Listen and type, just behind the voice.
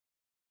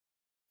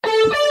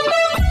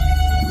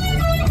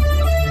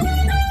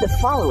The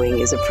following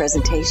is a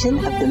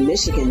presentation of the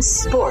Michigan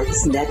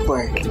Sports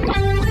Network.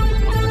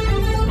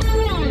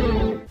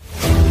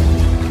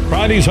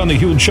 Fridays on the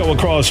Huge Show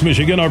across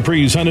Michigan are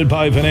presented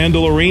by Van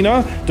Andel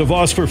Arena,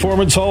 DeVos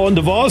Performance Hall, and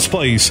DeVos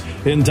Place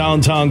in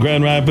downtown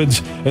Grand Rapids.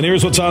 And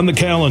here's what's on the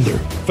calendar.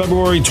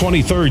 February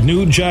 23rd,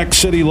 New Jack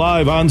City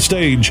live on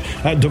stage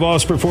at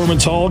DeVos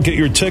Performance Hall. Get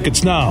your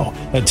tickets now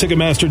at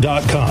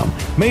Ticketmaster.com.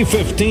 May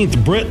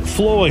 15th, Britt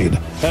Floyd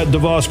at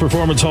DeVos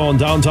Performance Hall in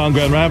downtown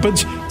Grand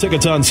Rapids.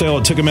 Tickets on sale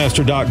at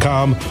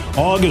Ticketmaster.com.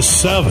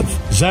 August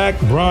 7th, Zach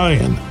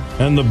Bryan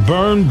and the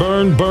Burn,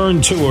 Burn,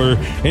 Burn Tour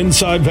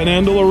inside Van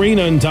Andel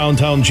Arena in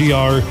downtown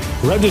GR.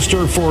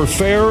 Register for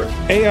Fair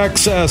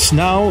AXS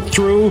now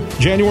through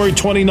January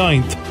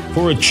 29th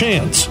for a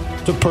chance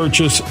to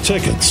purchase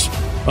tickets.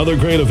 Other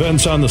great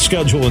events on the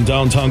schedule in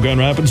downtown Grand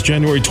Rapids.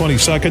 January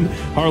 22nd,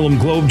 Harlem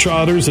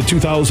Globetrotters, the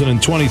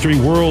 2023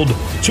 World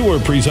Tour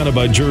presented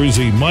by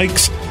Jersey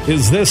Mike's,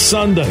 is this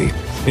Sunday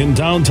in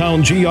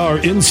downtown GR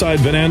inside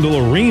Van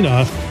Andel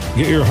Arena.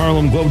 Get your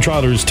Harlem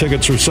Globetrotters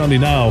tickets for Sunday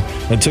now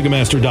at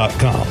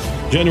Ticketmaster.com.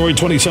 January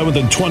 27th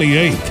and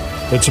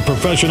 28th, it's a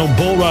professional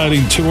bull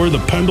riding tour, the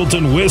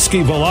Pendleton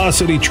Whiskey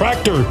Velocity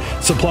Tractor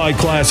Supply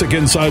Classic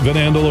inside Van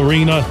Andel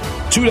Arena.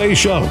 2-day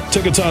show.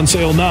 Tickets on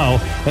sale now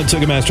at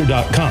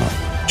Ticketmaster.com.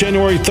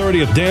 January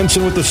 30th,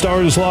 Dancing with the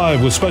Stars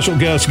Live with special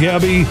guest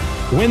Gabby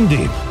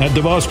Windy at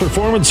DeVos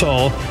Performance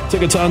Hall.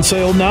 Tickets on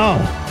sale now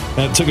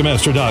at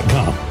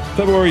Ticketmaster.com.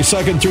 February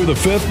 2nd through the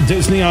 5th,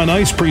 Disney on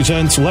Ice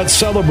presents Let's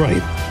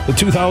Celebrate, the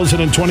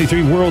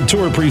 2023 World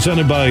Tour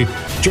presented by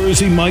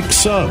Jersey Mike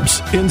Subs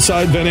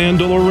inside Van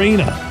Andel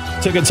Arena.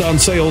 Tickets on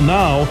sale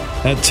now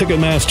at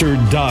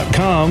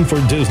Ticketmaster.com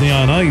for Disney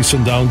on Ice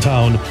in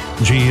downtown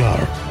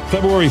GR.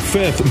 February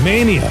 5th,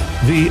 Mania,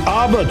 the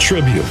ABBA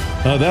tribute.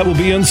 That will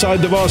be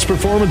inside DeVos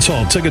Performance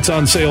Hall. Tickets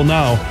on sale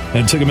now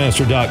at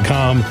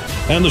Ticketmaster.com.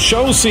 And the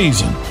show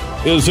season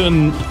is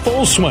in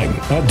full swing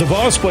at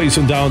DeVos Place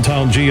in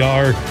downtown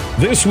GR.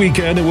 This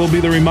weekend, it will be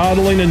the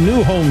remodeling and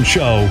new home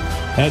show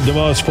at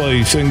DeVos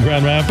Place in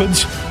Grand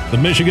Rapids. The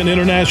Michigan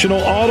International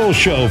Auto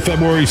Show,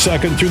 February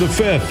 2nd through the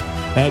 5th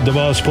at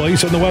DeVos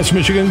Place. And the West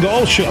Michigan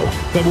Golf Show,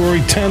 February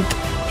 10th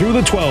through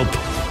the 12th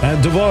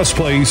at DeVos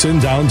Place in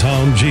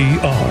downtown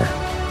GR.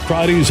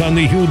 Fridays on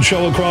the Huge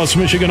Show across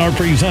Michigan are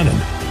presented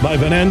by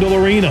Van Andel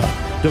Arena,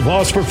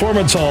 DeVos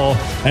Performance Hall,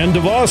 and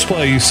DeVos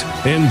Place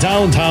in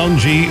downtown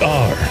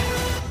GR.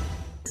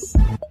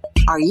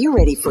 Are you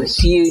ready for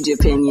huge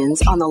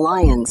opinions on the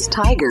Lions,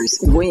 Tigers,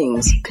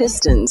 Wings,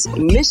 Pistons,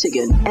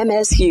 Michigan,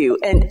 MSU,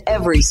 and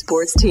every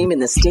sports team in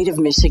the state of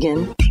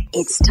Michigan?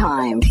 It's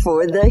time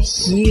for The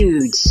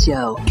Huge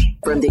Show.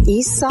 From the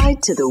east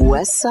side to the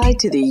west side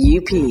to the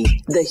UP,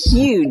 The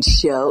Huge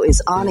Show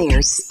is on air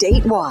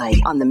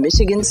statewide on the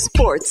Michigan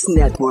Sports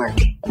Network.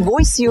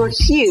 Voice your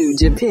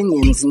huge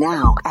opinions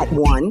now at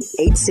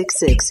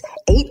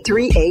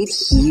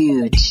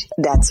 1-866-838-HUGE.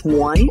 That's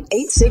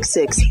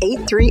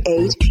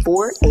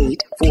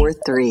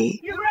 1-866-838-4843.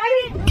 You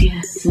ready?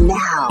 Yes.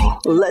 Now,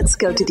 let's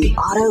go to the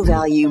Auto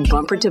Value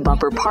Bumper to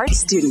Bumper Parts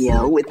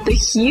Studio with the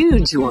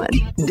huge one,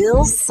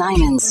 Bill Simonson.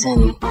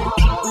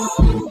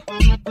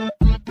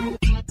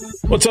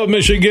 What's up,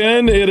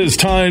 Michigan? It is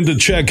time to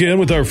check in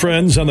with our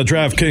friends on the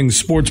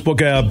DraftKings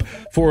Sportsbook app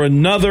for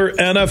another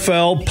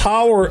NFL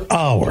Power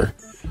Hour.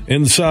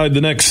 Inside the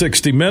next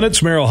 60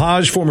 minutes, Merrill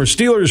Hodge, former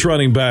Steelers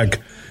running back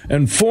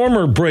and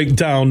former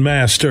breakdown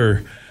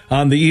master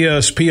on the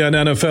ESPN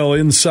NFL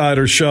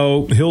Insider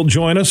Show. He'll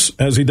join us,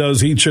 as he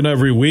does each and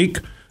every week.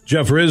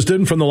 Jeff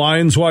Risdon from the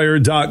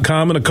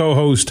LionsWire.com and a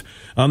co-host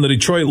on the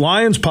Detroit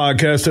Lions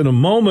podcast. In a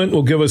moment,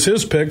 will give us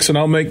his picks, and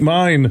I'll make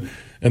mine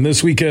in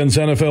this weekend's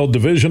NFL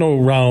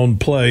divisional round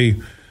play.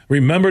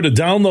 Remember to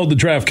download the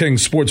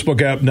DraftKings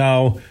Sportsbook app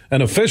now,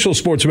 an official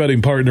sports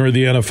betting partner of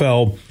the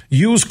NFL.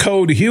 Use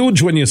code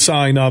HUGE when you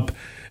sign up.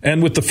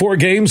 And with the 4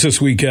 games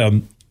this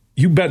weekend,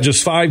 you bet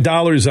just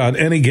 $5 on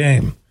any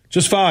game.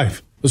 Just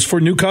 $5. This is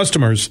for new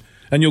customers.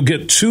 And you'll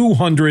get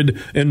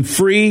 200 in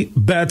free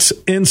bets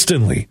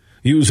instantly.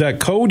 Use that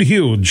code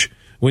HUGE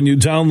when you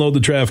download the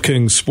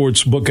DraftKings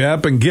Sportsbook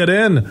app and get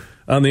in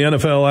on the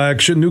NFL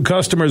action. New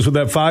customers with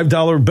that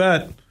 $5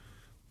 bet,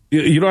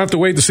 you don't have to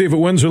wait to see if it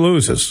wins or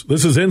loses.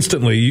 This is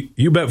instantly.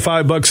 You bet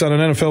 $5 on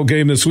an NFL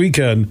game this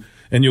weekend,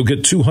 and you'll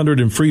get 200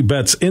 in free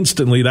bets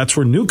instantly. That's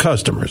for new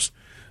customers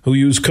who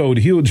use code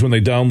HUGE when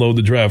they download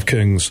the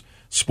DraftKings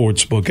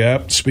Sportsbook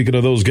app. Speaking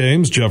of those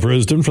games, Jeff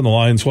Risdon from the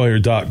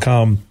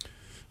LionsWire.com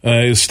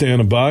is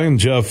standing by. And,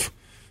 Jeff,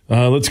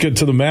 let's get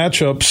to the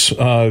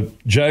matchups.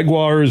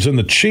 Jaguars and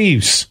the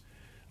Chiefs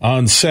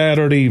on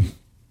Saturday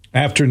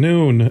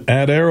afternoon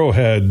at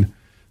Arrowhead.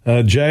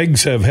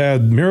 Jags have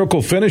had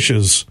miracle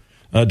finishes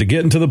to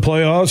get into the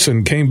playoffs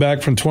and came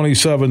back from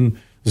 27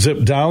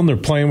 zip down. They're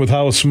playing with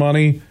house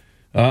money.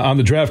 On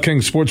the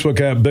DraftKings Sportsbook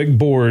app, big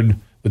board,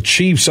 the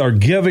Chiefs are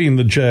giving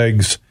the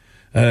Jags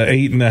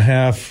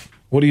 8.5.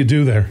 What do you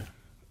do there?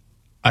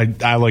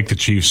 I like the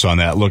Chiefs on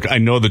that. Look, I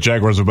know the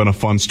Jaguars have been a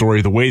fun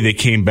story. The way they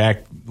came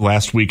back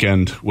last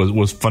weekend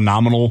was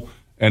phenomenal.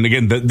 And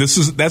again,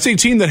 that's a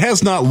team that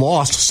has not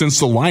lost since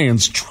the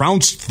Lions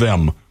trounced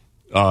them.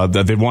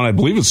 That they've won, I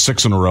believe it's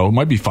 6 in a row. It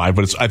might be 5,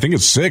 but I think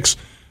it's 6.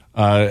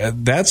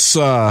 It's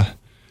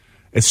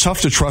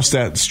tough to trust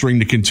that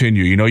string to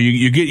continue.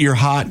 You get your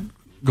hot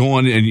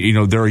going,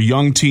 and they're a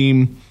young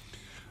team.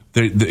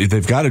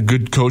 They've got a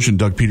good coach in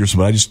Doug Peterson,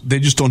 but they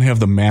just don't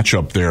have the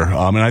matchup there.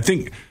 And I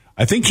think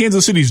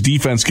Kansas City's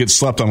defense gets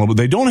slept on a little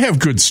bit. They don't have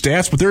good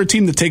stats, but they're a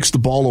team that takes the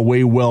ball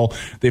away well.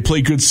 They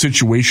play good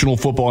situational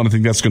football, and I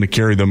think that's going to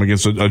carry them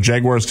against a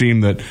Jaguars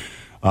team that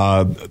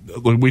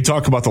we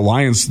talk about the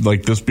Lions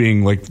like this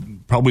being like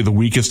probably the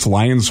weakest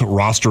Lions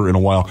roster in a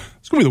while.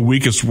 It's going to be the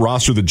weakest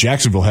roster that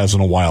Jacksonville has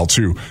in a while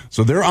too.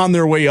 So they're on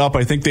their way up.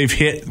 I think they've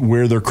hit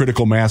where their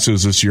critical mass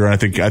is this year. And I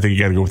think you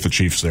got to go with the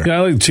Chiefs there. Yeah, I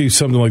like the Chiefs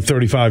something like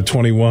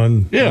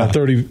 35-21. Yeah.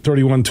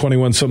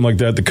 31-21, something like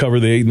that to cover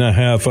the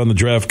 8.5 on the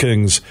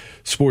DraftKings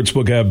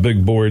Sportsbook app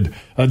big board.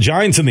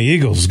 Giants and the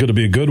Eagles is going to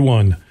be a good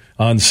one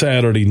on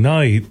Saturday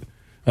night.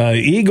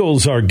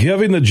 Eagles are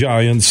giving the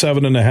Giants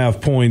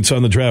 7.5 points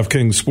on the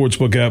DraftKings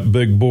Sportsbook app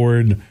big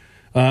board.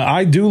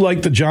 I do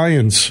like the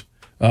Giants,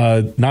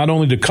 not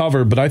only to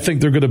cover, but I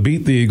think they're going to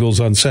beat the Eagles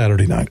on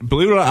Saturday night.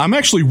 Believe it or not, I'm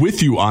actually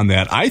with you on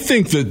that. I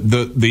think that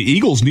the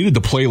Eagles needed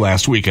to play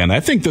last weekend. I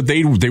think that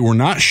they were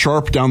not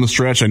sharp down the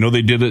stretch. I know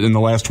they did it in the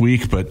last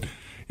week, but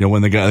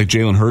when they got like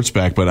Jalen Hurts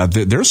back, but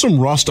there's some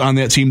rust on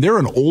that team. They're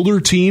an older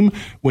team.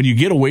 When you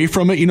get away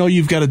from it,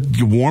 you've got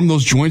to warm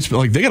those joints. But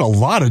like they got a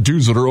lot of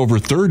dudes that are over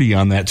 30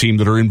 on that team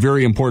that are in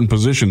very important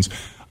positions.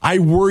 I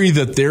worry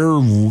that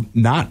they're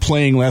not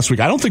playing last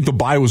week. I don't think the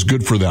bye was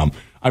good for them.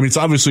 I mean, it's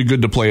obviously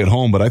good to play at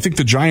home, but I think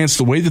the Giants,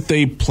 the way that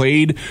they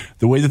played,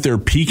 the way that they're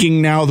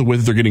peaking now, the way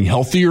that they're getting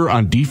healthier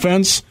on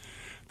defense,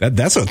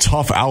 that's a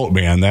tough out,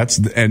 man.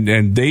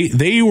 And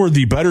they were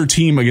the better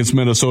team against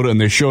Minnesota,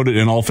 and they showed it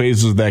in all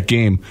phases of that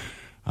game.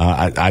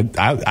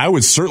 I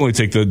would certainly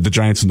take the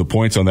Giants and the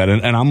points on that,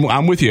 and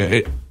I'm with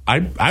you.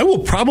 I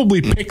will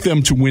probably pick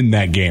them to win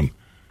that game.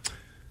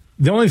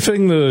 The only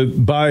thing the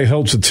bye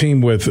helps a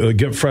team with,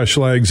 get fresh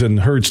legs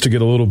and Hurts to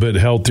get a little bit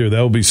healthier.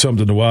 That'll be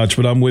something to watch.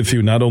 But I'm with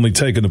you, not only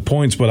taking the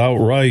points, but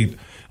outright,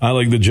 I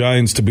like the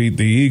Giants to beat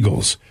the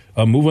Eagles.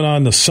 Moving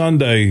on to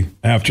Sunday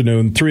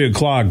afternoon, 3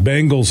 o'clock,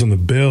 Bengals and the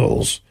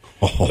Bills.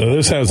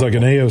 This has like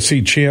an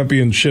AFC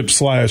championship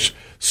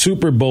 /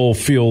 Super Bowl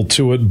feel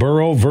to it.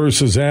 Burrow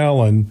versus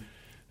Allen.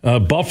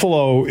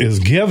 Buffalo is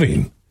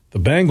giving the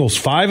Bengals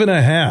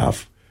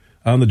 5.5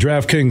 on the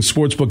DraftKings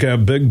Sportsbook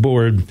app big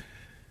board.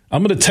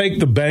 I'm going to take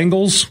the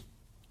Bengals.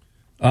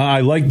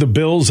 I like the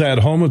Bills at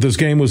home. If this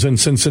game was in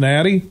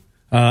Cincinnati,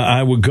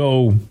 I would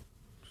go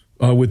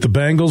with the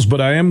Bengals.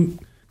 But I am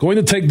going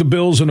to take the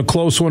Bills in a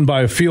close one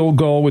by a field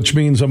goal, which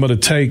means I'm going to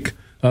take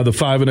the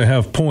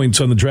 5.5 points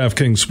on the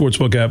DraftKings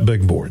Sportsbook app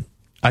big board.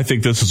 I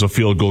think this is a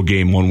field goal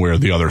game one way or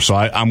the other. So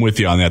I'm with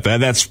you on that.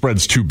 That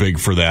spread's too big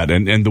for that.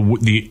 And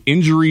the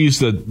injuries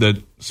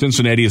that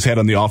Cincinnati has had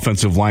on the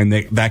offensive line,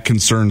 that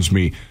concerns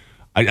me.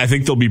 I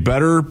think they'll be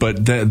better,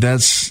 but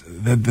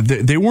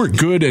they weren't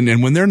good.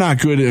 And when they're not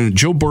good, and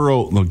Joe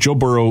Burrow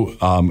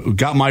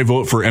got my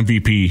vote for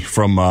MVP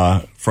from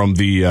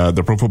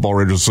the Pro Football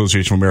Writers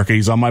Association of America.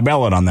 He's on my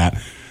ballot on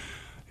that.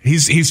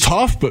 He's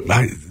tough, but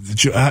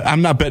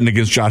I'm not betting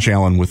against Josh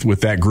Allen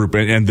with that group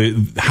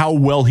and how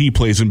well he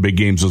plays in big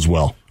games as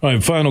well. All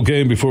right, final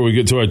game before we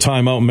get to our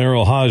timeout.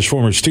 Merrill Hodge,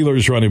 former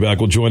Steelers running back,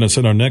 will join us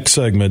in our next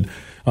segment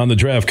on the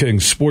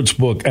DraftKings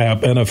Sportsbook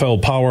app,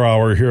 NFL Power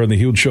Hour here on the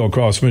Huge Show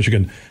across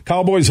Michigan.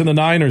 Cowboys and the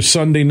Niners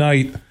Sunday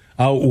night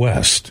out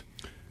west.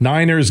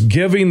 Niners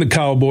giving the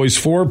Cowboys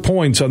 4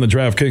 points on the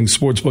DraftKings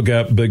Sportsbook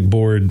app big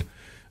board.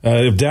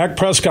 If Dak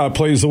Prescott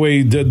plays the way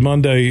he did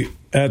Monday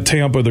at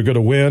Tampa, they're going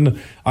to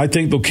win. I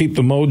think they'll keep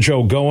the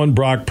mojo going.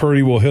 Brock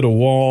Purdy will hit a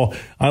wall.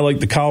 I like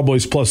the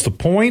Cowboys plus the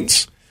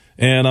points,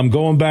 and I'm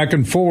going back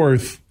and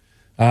forth.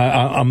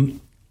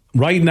 I'm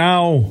right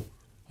now,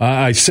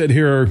 I sit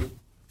here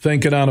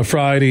thinking on a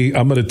Friday,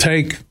 I'm going to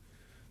take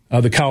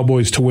the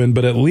Cowboys to win,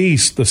 but at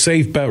least the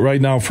safe bet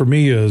right now for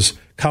me is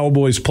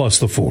Cowboys plus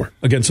the 4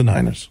 against the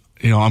Niners.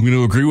 I'm going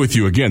to agree with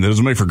you again. That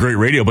doesn't make for great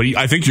radio, but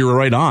I think you're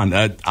right on.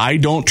 I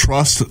don't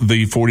trust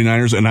the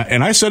 49ers,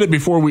 and I said it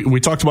before. We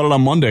talked about it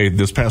on Monday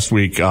this past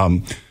week.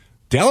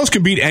 Dallas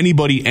can beat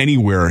anybody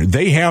anywhere.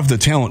 They have the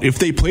talent. If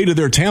they play to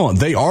their talent,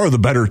 they are the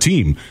better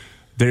team.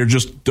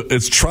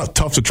 It's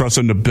tough to trust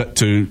them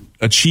to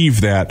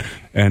achieve that.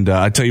 And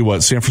I tell you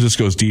what, San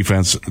Francisco's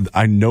defense,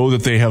 I know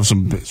that they have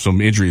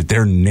some injuries.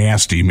 They're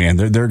nasty, man.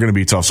 They're going to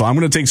be tough. So I'm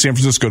going to take San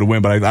Francisco to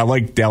win, but I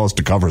like Dallas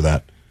to cover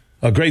that.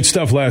 Great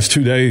stuff last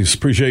 2 days.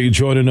 Appreciate you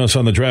joining us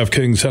on the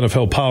DraftKings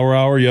NFL Power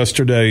Hour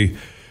yesterday.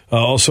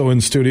 Also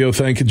in studio,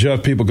 thank you,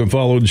 Jeff. People can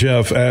follow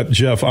Jeff at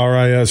Jeff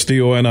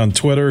RISDON on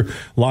Twitter,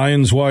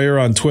 Lions Wire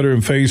on Twitter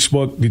and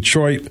Facebook,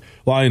 Detroit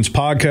Lions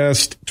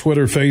Podcast,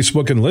 Twitter,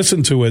 Facebook, and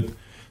listen to it.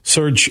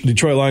 Search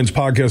Detroit Lions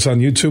Podcast on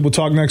YouTube. We'll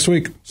talk next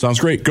week. Sounds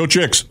great. Go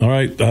Chicks. All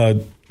right.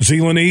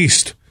 Zeeland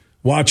East,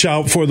 watch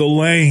out for the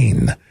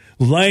lane.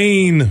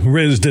 Lane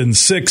Risdon,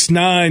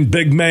 6'9",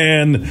 big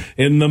man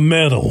in the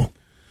middle.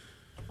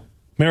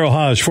 Merrill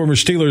Hodge, former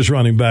Steelers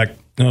running back,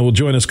 Will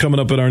join us coming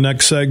up in our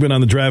next segment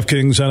on the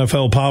DraftKings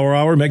NFL Power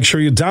Hour. Make sure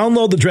you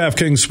download the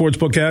DraftKings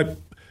Sportsbook app.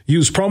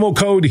 Use promo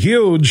code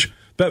HUGE.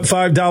 Bet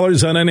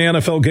 $5 on any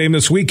NFL game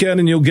this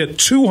weekend, and you'll get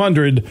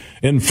 $200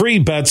 in free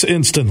bets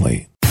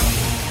instantly.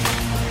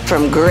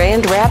 From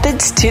Grand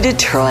Rapids to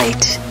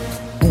Detroit,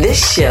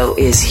 this show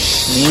is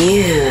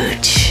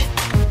huge.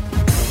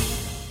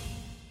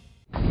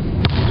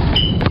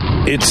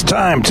 It's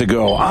time to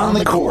go on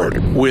the court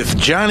with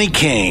Johnny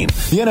Kane.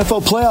 The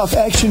NFL playoff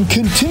action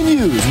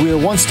continues. We are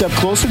one step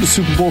closer to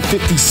Super Bowl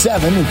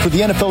 57, and for the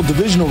NFL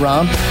divisional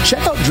round,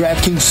 check out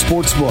DraftKings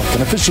Sportsbook,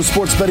 an official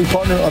sports betting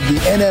partner of the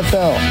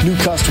NFL. New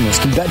customers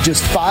can bet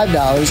just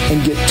 $5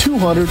 and get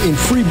 $200 in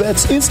free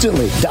bets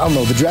instantly.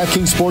 Download the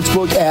DraftKings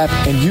Sportsbook app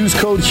and use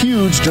code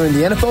HUGE during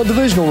the NFL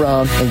divisional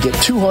round and get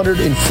 $200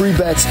 in free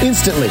bets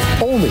instantly,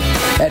 only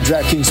at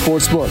DraftKings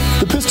Sportsbook.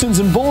 The Pistons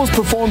and Bulls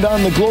performed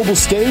on the global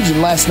stage in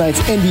last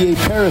night's NBA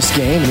Paris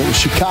game, and it was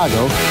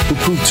Chicago who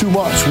proved too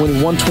much,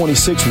 winning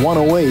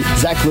 126-108.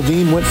 Zach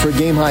LaVine went for a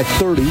game-high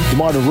 30.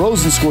 DeMar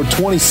DeRozan scored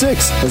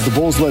 26 as the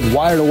Bulls led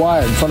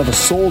wire-to-wire in front of a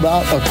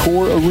sold-out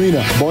Accor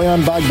Arena.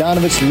 Bojan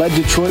Bogdanovic led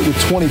Detroit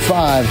with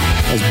 25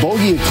 as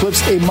Bogey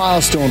eclipsed a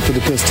milestone for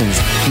the Pistons,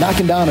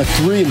 knocking down a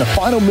three in the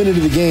final minute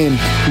of the game,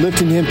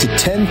 lifting him to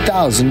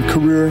 10,000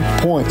 career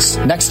points.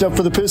 Next up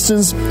for the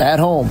Pistons, at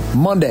home,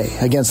 Monday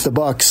against the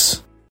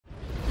Bucks.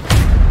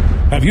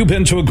 Have you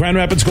been to a Grand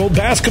Rapids Gold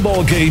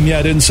basketball game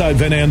yet inside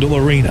Van Andel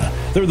Arena?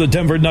 They're the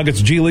Denver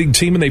Nuggets G League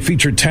team, and they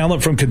feature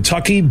talent from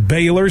Kentucky,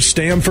 Baylor,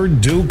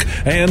 Stanford, Duke,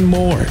 and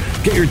more.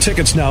 Get your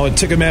tickets now at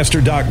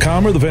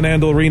Ticketmaster.com or the Van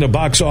Andel Arena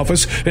box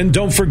office. And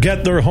don't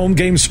forget their home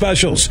game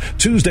specials.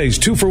 Tuesdays,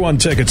 2-for-1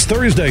 tickets.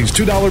 Thursdays,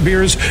 $2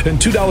 beers and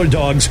 $2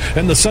 dogs.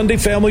 And the Sunday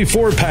Family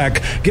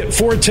 4-pack. Get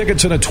 4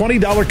 tickets and a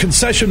 $20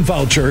 concession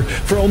voucher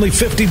for only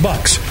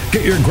 $50.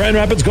 Get your Grand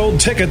Rapids Gold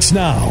tickets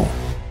now.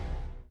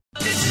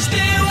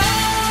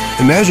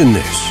 Imagine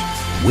this,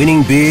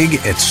 winning big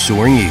at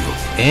Soaring Eagle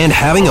and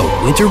having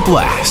a winter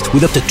blast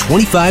with up to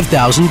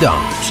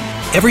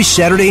 $25,000. Every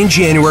Saturday in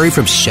January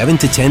from 7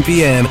 to 10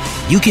 p.m.,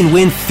 you can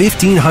win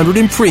 $1,500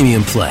 in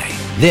premium play.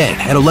 Then,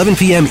 at 11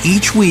 p.m.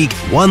 each week,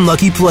 one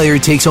lucky player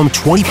takes home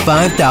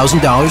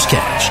 $25,000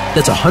 cash.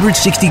 That's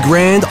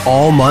 $160,000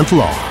 all month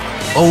long.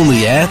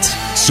 Only at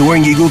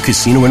Soaring Eagle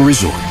Casino and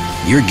Resort.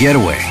 Your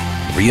getaway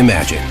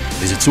reimagined.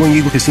 Visit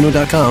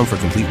SoaringEagleCasino.com for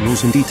complete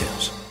rules and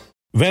details.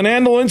 Van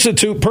Andel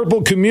Institute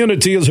Purple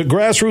Community is a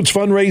grassroots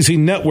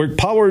fundraising network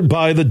powered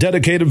by the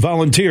dedicated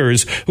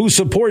volunteers who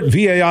support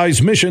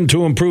VAI's mission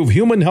to improve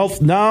human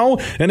health now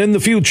and in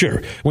the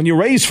future. When you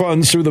raise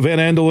funds through the Van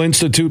Andel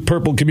Institute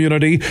Purple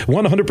Community,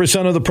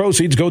 100% of the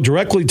proceeds go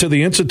directly to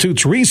the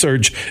Institute's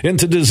research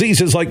into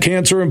diseases like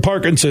cancer and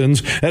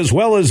Parkinson's, as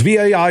well as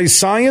VAI's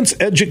science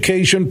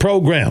education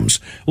programs.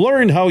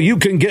 Learn how you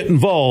can get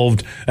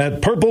involved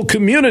at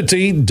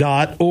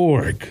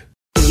purplecommunity.org.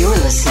 You're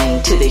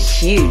listening to The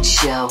Huge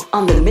Show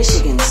on the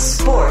Michigan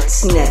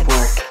Sports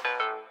Network.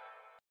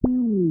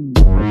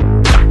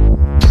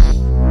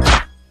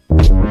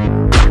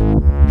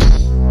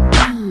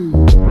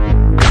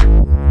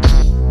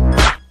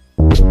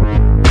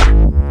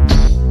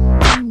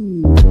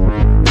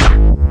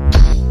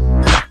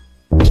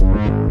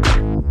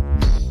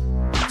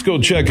 Let's go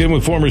check in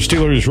with former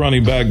Steelers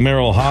running back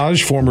Merril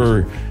Hoge,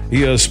 former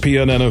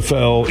ESPN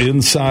NFL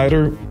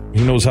insider.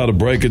 He knows how to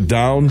break it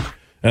down.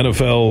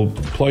 NFL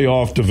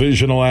playoff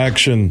divisional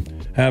action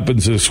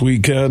happens this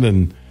weekend.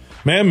 And,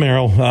 man,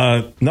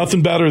 Merril,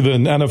 nothing better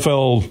than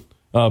NFL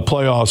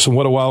playoffs, and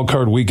what a wild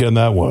card weekend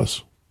that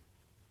was.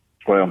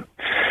 Well,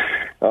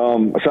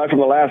 aside from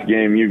the last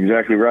game, you're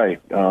exactly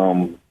right.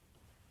 There's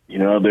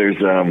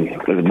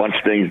a bunch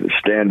of things that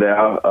stand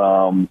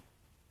out.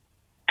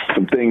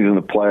 Some things in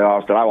the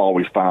playoffs that I've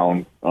always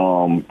found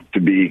to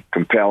be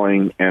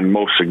compelling and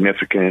most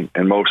significant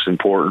and most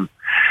important,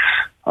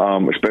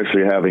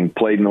 especially having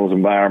played in those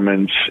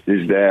environments,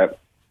 is that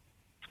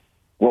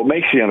what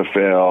makes the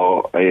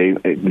NFL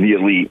the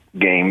elite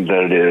game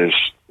that it is,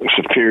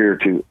 superior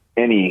to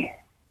any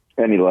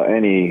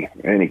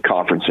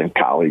conference in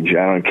college.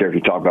 I don't care if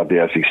you talk about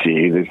the SEC,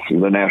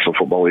 the National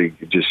Football League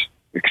just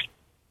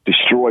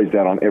destroys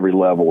that on every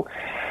level.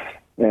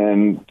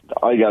 And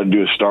all you got to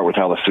do is start with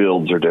how the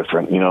fields are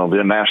different.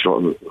 The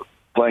national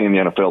playing in the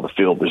NFL, the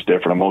field is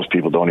different, and most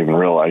people don't even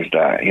realize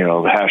that.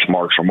 The hash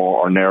marks are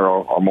more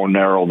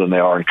narrow than they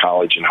are in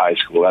college and high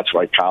school. That's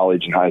why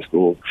college and high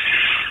school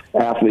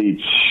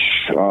athletes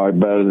are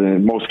better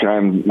than most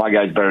times. My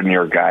guy's better than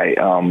your guy.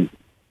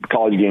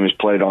 College game is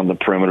played on the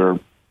perimeter.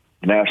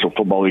 The National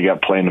Football League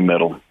got to play in the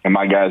middle, and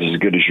my guy's as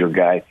good as your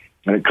guy.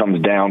 And it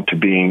comes down to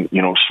being,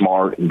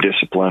 smart and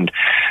disciplined.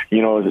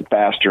 Is it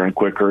faster and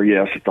quicker?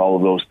 Yes, it's all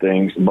of those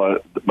things.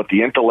 But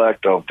the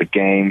intellect of the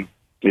game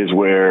is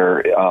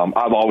where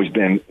I've always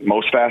been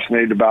most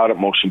fascinated about it,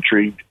 most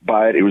intrigued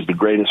by it. It was the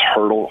greatest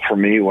hurdle for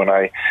me when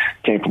I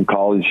came from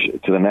college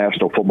to the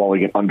National Football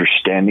League and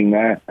understanding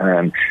that.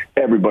 And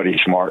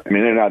everybody's smart. I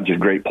mean, they're not just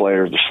great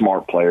players, they're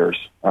smart players.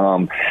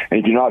 And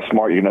if you're not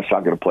smart, you're not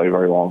going to play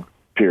very long,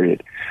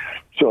 period.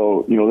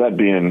 So, that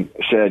being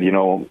said,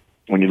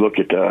 when you look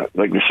at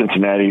the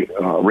Cincinnati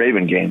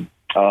Raven game.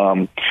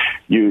 A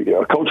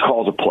coach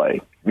calls a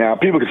play. Now,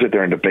 people can sit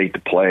there and debate the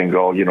play and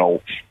go,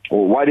 well,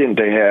 why didn't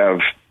they have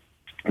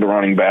the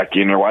running back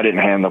in, or why didn't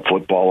hand the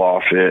football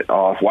off?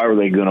 Why were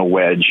they going to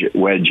wedge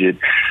it?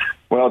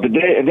 Well, at the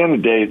end of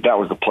the day, that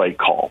was the play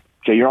call.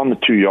 Okay, you're on the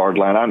 2-yard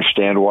line. I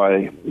understand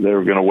why they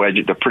were going to wedge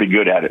it. They're pretty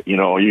good at it. You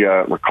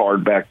got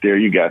Ricard back there.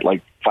 You got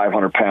like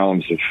 500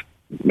 pounds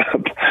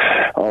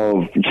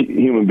of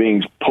human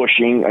beings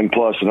pushing, and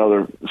plus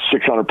another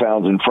 600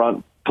 pounds in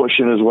front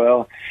pushing as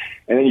well.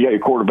 And then you got your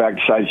quarterback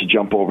decides to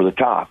jump over the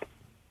top,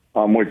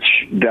 which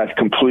that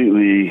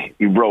completely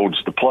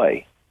erodes the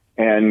play.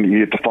 And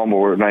you get the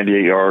fumble,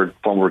 98-yard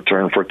fumble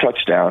return for a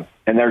touchdown,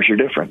 and there's your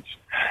difference.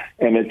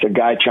 And it's a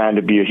guy trying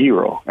to be a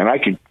hero. And I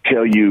could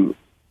tell you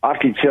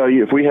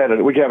if we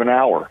could have an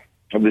hour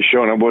of the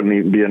show, and it wouldn't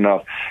even be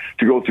enough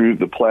to go through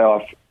the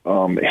playoff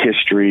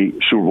history,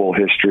 Super Bowl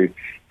history.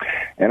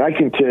 And I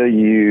can tell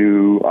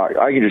you,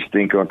 I can just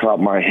think on top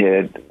of my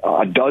head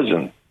a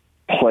dozen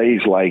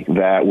plays like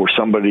that where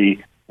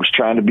somebody was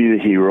trying to be the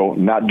hero,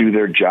 not do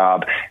their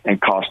job, and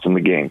cost them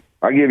the game.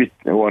 I'll give you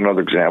one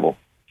other example.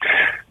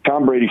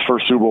 Tom Brady's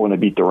first Super Bowl when they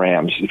beat the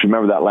Rams. If you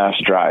remember that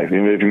last drive, if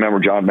you remember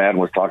John Madden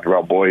was talking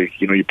about,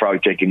 you probably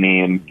take a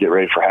knee and get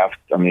ready for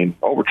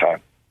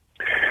overtime.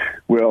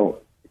 Well,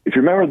 if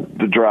you remember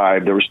the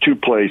drive, there was 2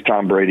 plays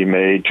Tom Brady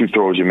made, 2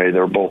 throws he made. They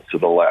were both to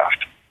the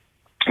left.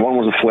 One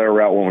was a flare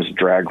route, one was a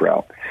drag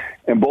route.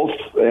 And both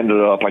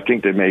ended up, I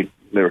think they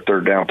were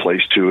third down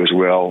plays too as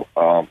well.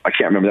 I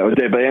can't remember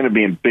that, but they ended up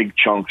being big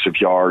chunks of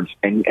yards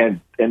and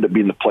ended up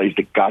being the plays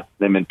that got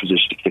them in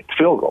position to kick the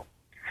field goal.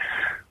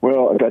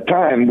 Well, at that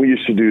time, we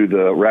used to do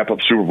the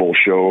wrap-up Super Bowl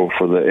show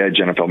for the Edge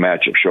NFL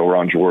Matchup show,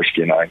 Ron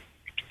Jaworski and I.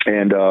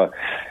 And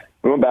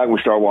we went back and we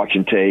started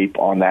watching tape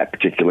on that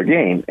particular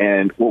game.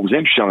 And what was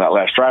interesting on that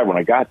last drive when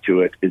I got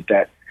to it is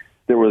that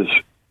there was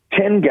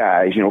 10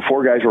 guys,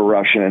 4 guys were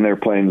rushing, and they were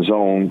playing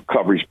zone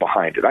coverage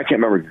behind it. I can't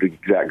remember the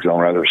exact zone,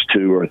 whether it was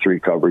 2 or 3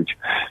 coverage.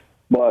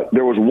 But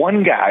there was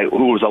one guy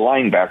who was a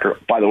linebacker,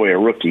 by the way, a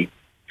rookie.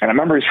 And I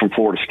remember he's from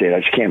Florida State.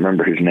 I just can't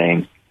remember his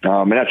name.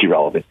 And that's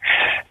irrelevant.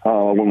 I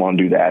wouldn't want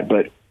to do that.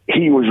 But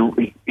he was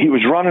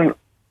running.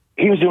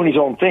 He was doing his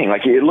own thing.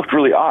 Like, it looked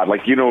really odd.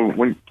 Like,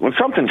 when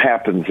something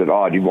happens at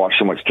odd, you watch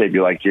so much tape,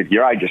 you're like,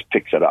 your eye just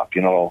picks it up,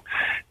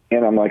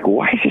 And I'm like,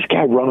 why is this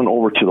guy running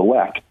over to the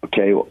left?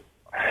 Okay.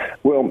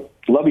 Well,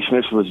 Lovie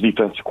Smith was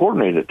defensive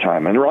coordinator at the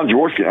time, and Ron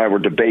Jaworski and I were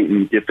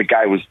debating if the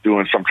guy was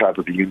doing some type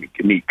of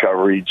unique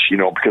coverage,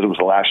 because it was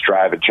the last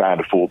drive and trying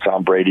to fool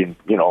Tom Brady. And,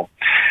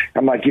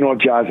 I'm like,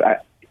 Josh,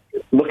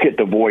 look at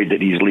the void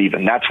that he's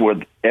leaving. That's where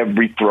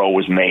every throw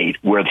was made,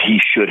 where he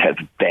should have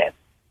been.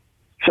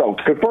 So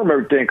to confirm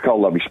everything, call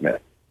Lovie Smith.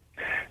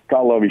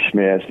 Call Lovie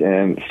Smith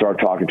and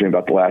start talking to him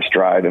about the last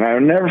drive. And I'll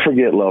never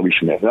forget Lovie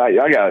Smith.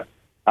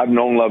 I've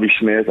known Lovie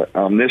Smith.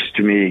 This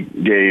to me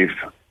gave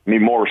me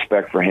more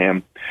respect for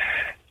him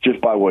just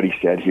by what he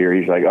said here.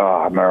 He's like,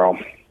 Merrill.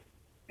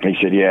 He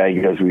said, yeah,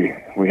 he goes,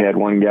 we had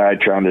one guy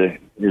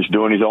just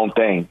doing his own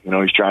thing.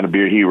 He's trying to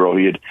be a hero.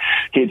 He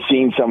had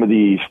seen some of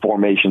these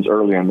formations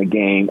earlier in the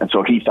game, and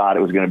so he thought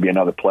it was going to be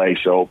another play.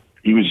 So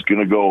he was going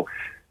to go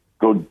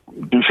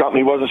do something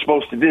he wasn't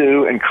supposed to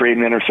do and create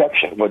an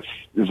interception, which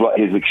is what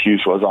his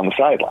excuse was on the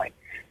sideline.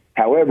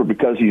 However,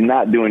 because he's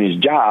not doing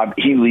his job,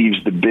 he leaves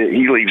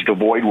the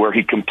void where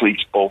he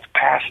completes both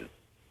passes.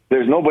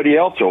 There's nobody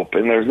else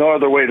open. There's no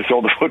other way to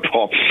throw the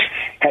football.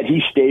 Had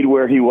he stayed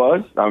where he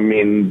was, now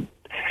I'm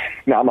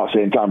not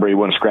saying Tom Brady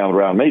wouldn't have scrambled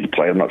around and made the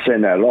play. I'm not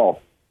saying that at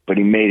all. But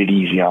he made it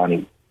easy on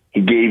him.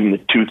 He gave him the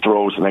 2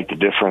 throws to make the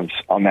difference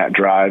on that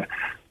drive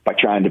by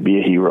trying to be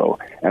a hero.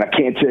 And I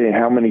can't tell you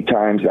how many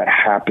times that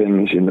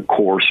happens in the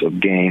course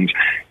of games.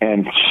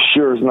 And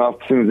sure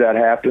enough, as soon as that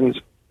happens,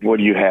 what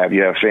do you have?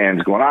 You have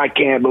fans going, I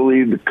can't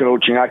believe the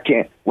coaching. I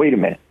can't. Wait a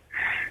minute.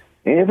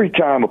 Every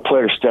time a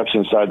player steps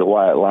inside the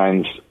white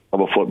lines of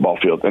a football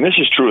field, and this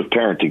is true with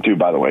parenting too,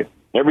 by the way,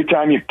 every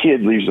time your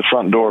kid leaves the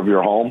front door of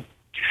your home,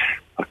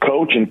 a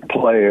coach and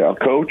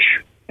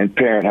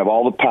parent have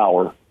all the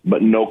power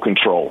but no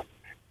control.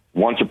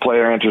 Once a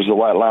player enters the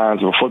white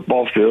lines of a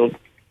football field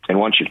and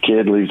once your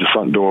kid leaves the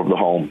front door of the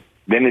home,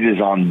 then it is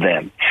on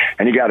them.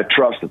 And you got to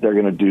trust that they're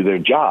going to do their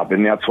job.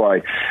 And that's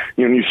why,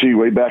 you see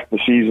way back the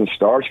season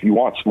starts, you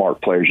want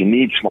smart players. You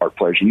need smart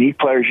players. You need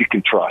players you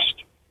can trust.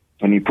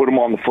 And you put them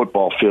on the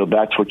football field,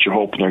 that's what you're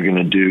hoping they're going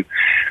to do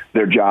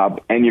their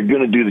job. And you're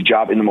going to do the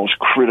job in the most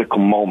critical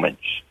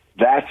moments.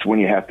 That's when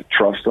you have to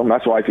trust them.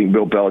 That's why I think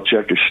Bill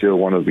Belichick is still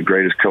one of the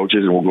greatest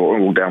coaches, and will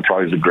go down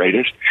probably as the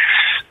greatest.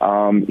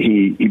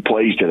 He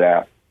plays to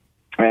that.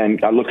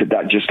 And I look at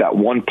that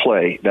one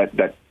play,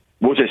 that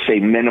we'll just say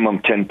minimum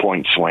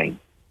 10-point swing.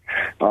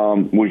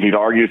 We could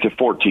argue it's a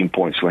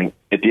 14-point swing.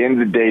 At the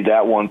end of the day,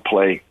 that one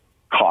play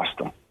cost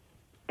them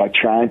by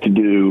trying to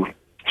do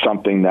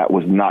something that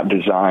was not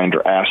designed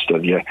or asked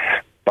of you,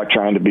 by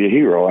trying to be a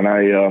hero.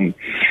 And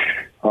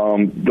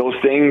those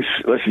things,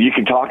 listen, you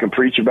can talk and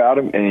preach about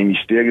them, and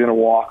you're still going to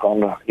walk on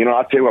the,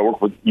 I'll tell you what, I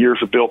worked with years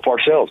with Bill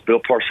Parcells. Bill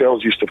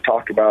Parcells used to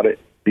talk about it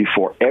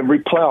before every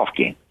playoff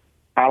game.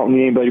 I don't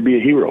need anybody to be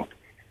a hero.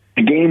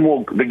 The game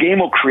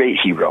will create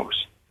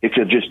heroes if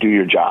you just do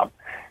your job.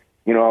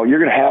 You know, you're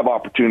going to have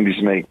opportunities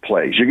to make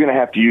plays. You're going to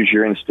have to use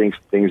your instincts.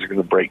 Things are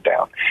going to break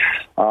down.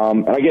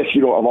 And I guess,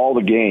 you know, of all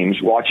the games,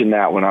 watching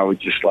that one, I was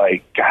just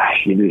like,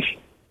 gosh,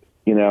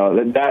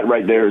 that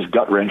right there is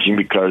gut-wrenching,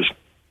 because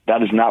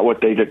that is not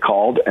what they get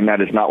called, and that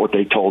is not what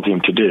they told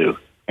him to do.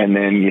 And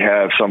then you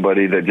have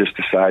somebody that just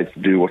decides to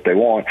do what they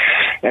want.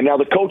 And now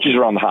the coaches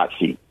are on the hot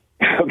seat.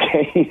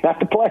 Okay, not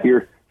the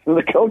player. So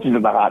the coaches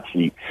in the hot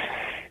seat.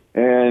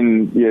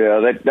 And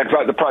that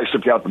probably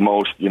slipped out the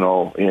most, you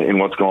know, in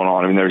what's going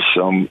on. I mean, there's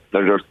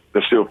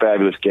still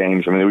fabulous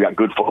games. I mean, we got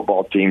good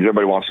football teams.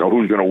 Everybody wants to know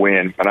who's going to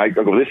win. And I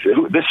go, this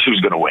is who's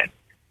going to win.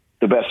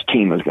 The best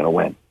team is going to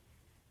win.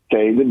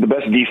 Okay, the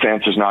best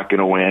defense is not going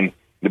to win.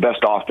 The best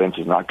offense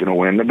is not going to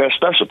win. The best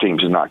special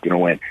teams is not going to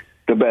win.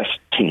 The best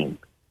team.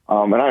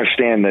 And I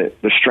understand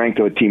that the strength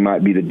of a team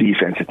might be the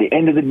defense. At the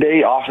end of the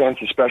day, offense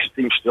and special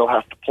teams still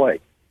have to play.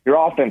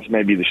 Your offense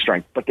may be the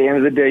strength, but at the end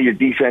of the day, your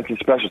defense and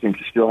special teams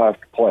still have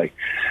to play.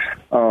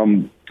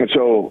 And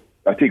so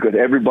I think with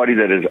everybody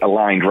that is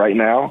aligned right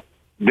now,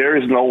 there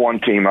is no one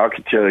team, I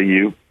can tell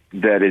you,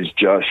 that is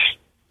just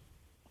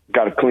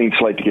got a clean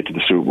slate to get to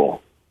the Super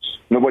Bowl.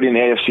 Nobody in the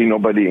AFC,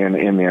 nobody in the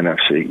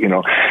NFC, you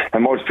know.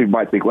 And most people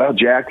might think, well,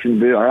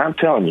 Jacksonville, I'm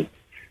telling you,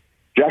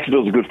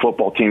 Jacksonville's a good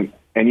football team.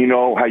 And you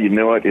know how you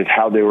know it is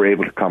how they were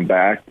able to come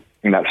back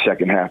in that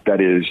second half.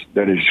 That is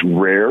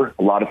rare.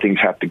 A lot of things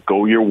have to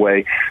go your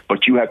way,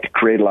 but you have to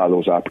create a lot of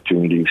those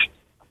opportunities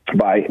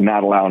by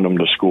not allowing them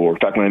to score. In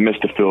fact, when they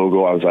missed the field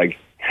goal, I was like,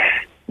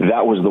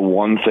 that was the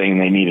one thing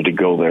they needed to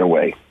go their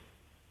way.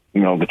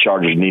 You know, the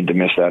Chargers need to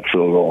miss that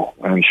field goal.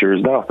 And sure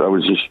enough, that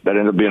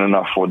ended up being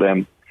enough for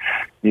them,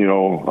 you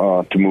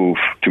know, to move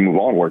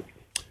onward.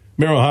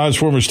 Merril Hoge,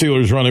 former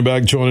Steelers running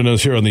back, joining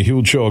us here on the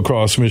Huge Show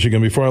across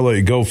Michigan. Before I let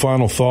you go,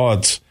 final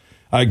thoughts.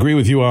 I agree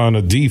with you on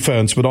a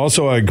defense, but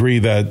also I agree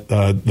that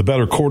the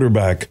better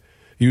quarterback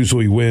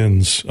usually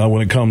wins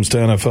when it comes to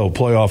NFL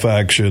playoff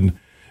action.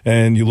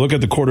 And you look at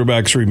the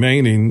quarterbacks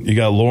remaining, you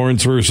got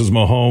Lawrence versus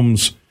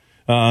Mahomes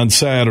on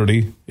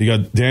Saturday. You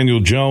got Daniel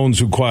Jones,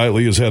 who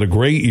quietly has had a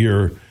great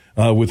year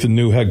with the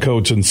new head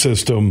coach and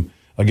system,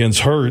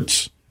 against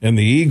Hurts and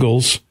the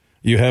Eagles.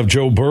 You have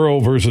Joe Burrow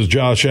versus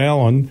Josh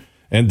Allen.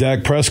 And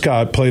Dak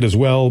Prescott played as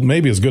well,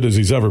 maybe as good as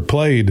he's ever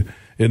played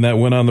in that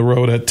win on the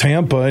road at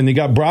Tampa. And you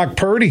got Brock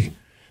Purdy,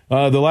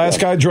 the last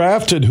guy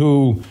drafted,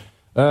 who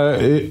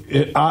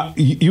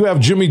you have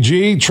Jimmy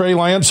G, Trey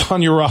Lance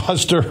on your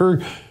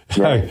roster.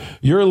 Yeah.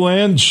 You're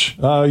Lynch,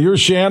 you're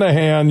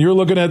Shanahan. You're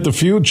looking at the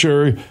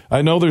future.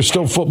 I know there's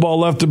still football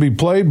left to be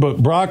played,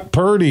 but Brock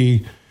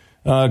Purdy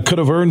could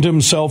have earned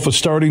himself a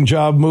starting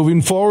job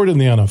moving forward in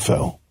the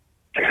NFL.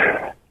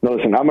 No,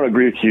 listen, I'm going to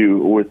agree with you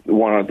with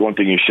one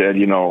thing you said.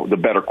 You know, the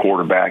better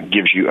quarterback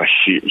gives you a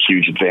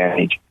huge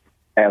advantage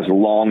as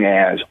long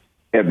as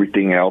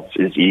everything else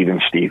is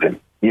even, Steven.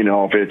 You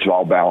know, if it's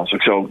all balanced.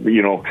 So,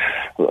 you know,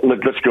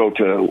 let's go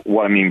to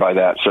what I mean by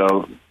that.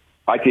 So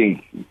I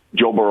think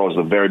Joe Burrow is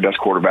the very best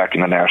quarterback in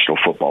the National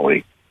Football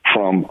League.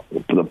 From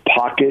the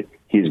pocket,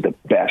 he's the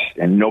best,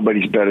 and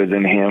nobody's better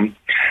than him.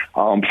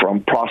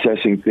 From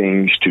processing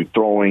things to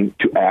throwing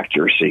to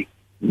accuracy,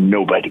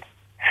 nobody.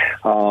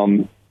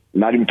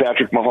 Not even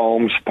Patrick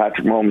Mahomes.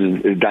 Patrick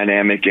Mahomes is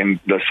dynamic,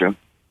 and listen,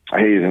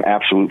 he's an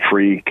absolute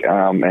freak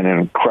and an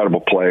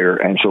incredible player,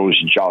 and so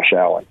is Josh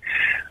Allen.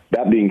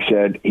 That being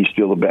said, he's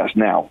still the best.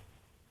 Now,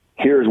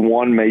 here's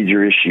one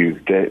major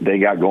issue that they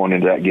got going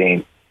into that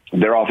game.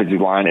 Their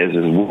offensive line is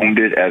as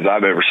wounded as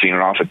I've ever seen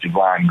an offensive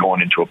line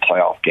going into a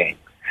playoff game.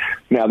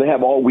 Now, they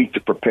have all week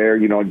to prepare.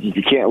 You know,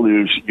 you can't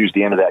use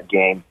the end of that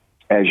game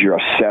as your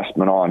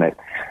assessment on it,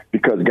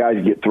 because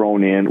guys get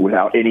thrown in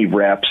without any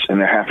reps and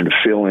they're having to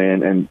fill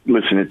in. And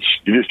listen,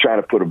 you're just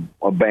trying to put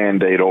a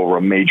Band-Aid over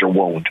a major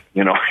wound.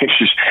 You know,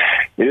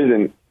 it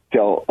isn't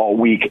till all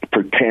week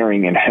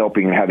preparing and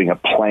helping and having a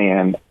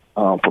plan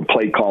for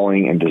play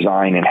calling and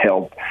design and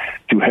help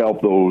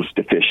those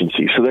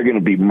deficiencies. So they're going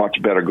to be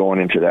much better going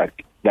into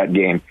that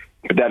game.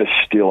 But that is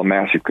still a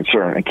massive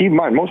concern. And keep in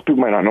mind, most people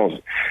might not know this,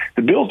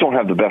 the Bills don't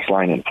have the best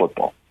line in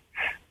football.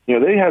 You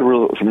know, they had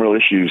some real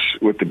issues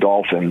with the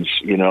Dolphins.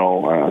 You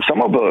know,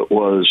 some of it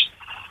was,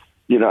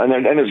 you know, and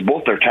it's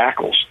both their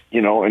tackles.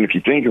 You know, and if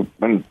you think of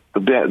the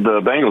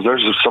Bengals,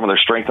 there's just some of their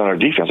strength on their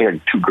defense. They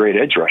got two great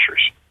edge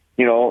rushers.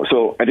 You know,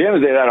 so at the end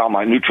of the day, that all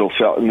might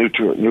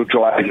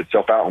neutralize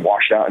itself out and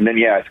wash out. And then,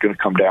 yeah, it's going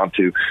to come down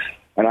to,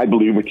 and I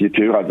believe with you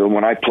too.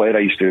 When I played, I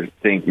used to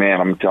think,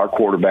 man, our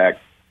quarterback,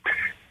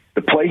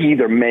 the play he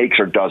either makes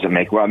or doesn't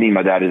make. What I mean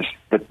by that is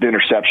the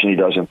interception he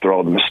doesn't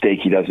throw, the mistake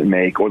he doesn't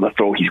make, or the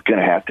throw he's going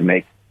to have to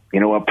make.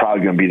 You know what?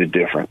 Probably going to be the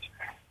difference.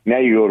 Now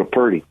you go to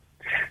Purdy.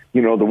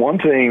 You know, the one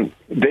thing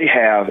they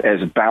have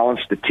as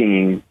balanced a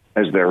team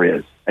as there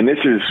is, and this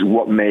is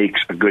what makes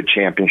a good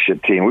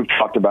championship team. We've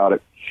talked about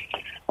it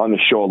on the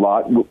show a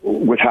lot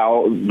with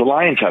how the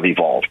Lions have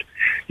evolved.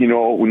 You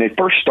know, when they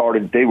first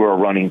started, they were a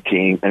running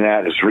team, and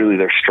that is really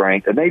their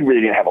strength, and they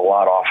really didn't have a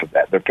lot off of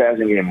that. Their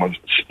passing game was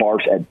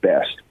sparse at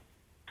best.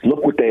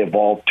 look what they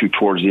evolved to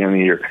towards the end of the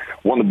year.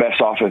 One of the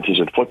best offenses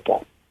in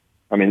football.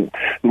 I mean,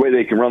 the way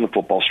they can run the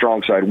football,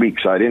 strong side, weak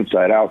side,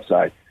 inside,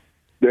 outside.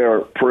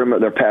 Their perimeter,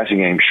 their passing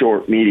game,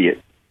 short,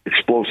 immediate,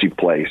 explosive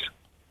plays.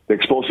 The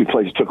explosive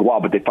plays took a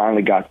while, but they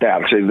finally got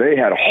that. So they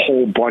had a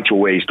whole bunch of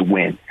ways to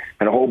win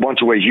and a whole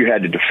bunch of ways you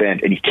had to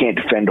defend, and you can't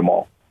defend them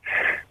all.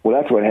 Well,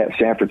 that's what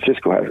San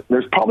Francisco has.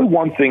 There's probably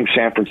one thing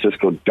San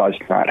Francisco does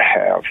not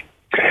have.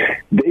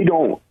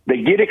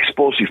 They get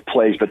explosive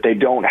plays, but they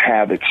don't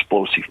have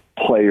explosive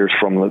players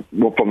from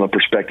the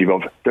perspective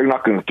of they're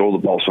not going to throw the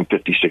ball some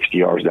 50, 60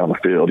 yards down the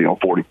field,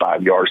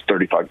 45 yards,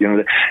 35.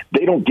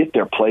 They don't get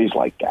their plays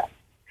like that.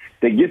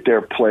 They get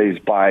their plays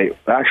by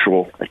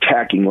actual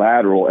attacking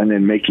lateral and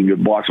then making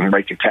good blocks and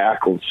breaking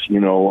tackles,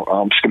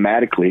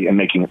 schematically and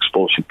making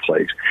explosive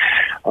plays.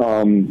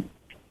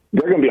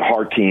 They're going to be a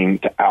hard team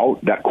to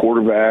out. That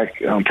quarterback,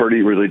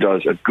 Purdy, really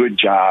does a good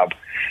job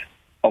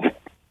of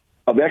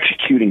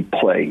executing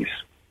plays.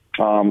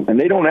 And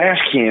they don't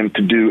ask him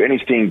to do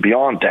anything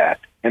beyond that.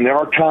 And there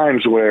are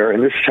times where,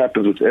 and this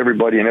happens with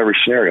everybody in every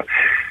scenario,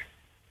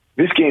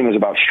 this game is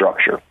about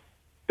structure.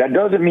 That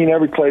doesn't mean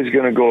every play is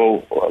going to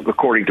go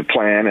according to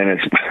plan and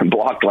it's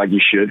blocked like you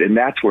should. And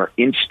that's where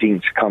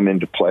instincts come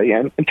into play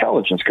and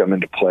intelligence come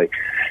into play.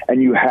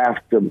 And you have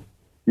to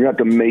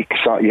make a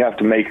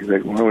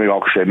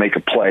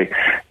play.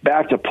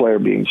 That's a player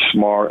being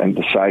smart and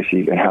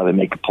decisive and how they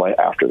make a play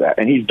after that.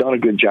 And he's done a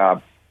good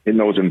job in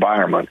those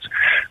environments.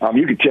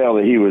 You could tell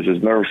that he was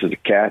as nervous as a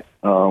cat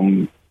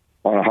on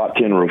a hot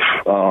tin roof.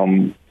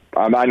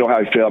 I know how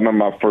he felt. I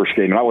remember my first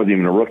game, and I wasn't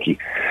even a rookie.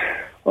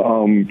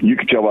 You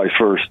could tell by his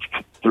first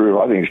three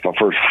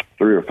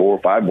or four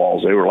or five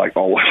balls, they were like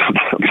all over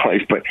the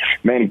place. But,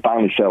 man, he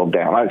finally settled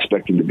down. I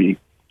expect him to be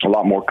a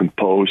lot more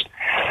composed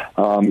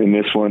in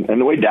this one. And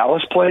the way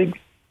Dallas played,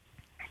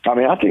 I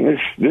mean, I think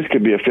this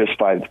could be a fist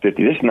fight at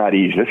 50. This is not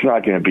easy. This is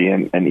not going to be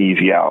an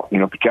easy out.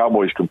 If the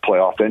Cowboys can play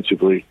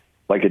offensively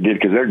like it did,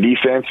 because their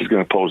defense is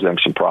going to pose them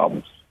some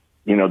problems.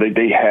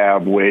 They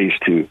have ways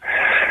to,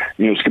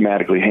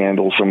 schematically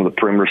handle some of the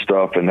perimeter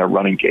stuff in their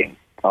running game.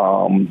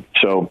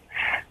 So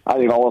I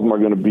think all of them are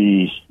going to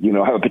be,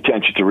 have a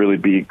potential to really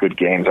be good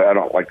games. I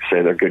don't like to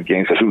say they're good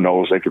games, because who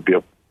knows? They could be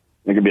a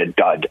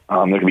dud.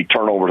 There could be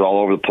turnovers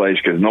all over the place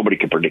because nobody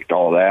can predict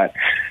all of that.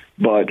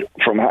 But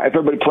if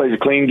everybody plays a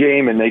clean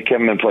game and they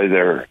come and play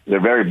their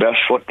very best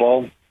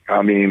football,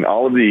 I mean,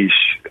 all of these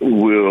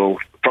will,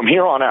 from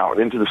here on out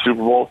into the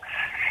Super Bowl,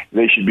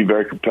 they should be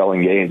very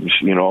compelling games,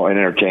 and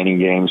entertaining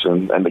games,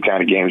 and the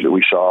kind of games that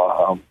we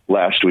saw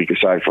last week,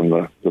 aside from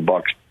the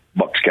Bucks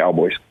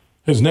Cowboys.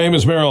 His name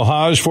is Merril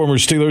Hoge, former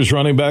Steelers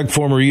running back,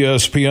 former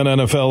ESPN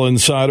NFL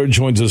insider,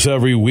 joins us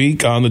every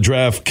week on the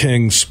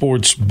DraftKings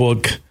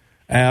Sportsbook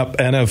app,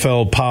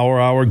 NFL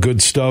Power Hour.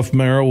 Good stuff,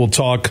 Merril. We'll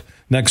talk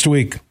next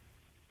week.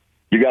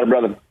 You got it,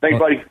 brother. Thanks,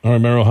 buddy. All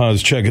right, Merril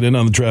Hoge, check it in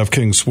on the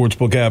DraftKings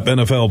Sportsbook app,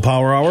 NFL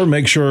Power Hour.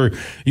 Make sure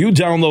you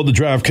download the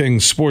DraftKings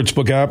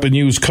Sportsbook app and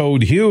use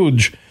code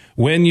HUGE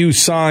when you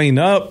sign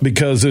up,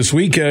 because this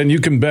weekend you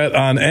can bet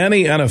on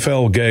any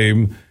NFL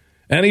game,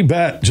 any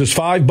bet, just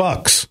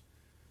 $5,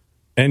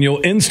 and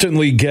you'll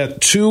instantly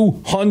get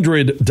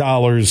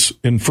 $200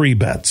 in free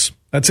bets.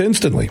 That's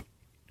instantly.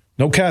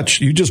 No catch.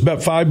 You just bet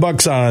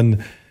 $5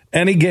 on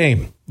any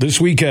game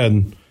this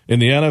weekend in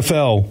the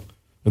NFL,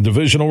 the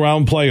divisional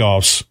round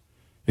playoffs.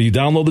 You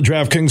download the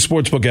DraftKings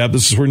Sportsbook app.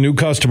 This is for new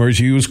customers.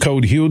 You use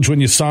code HUGE when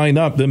you sign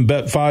up, then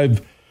bet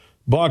 $5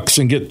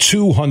 and get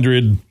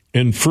 $200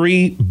 in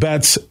free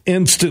bets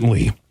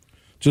instantly.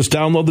 Just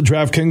download the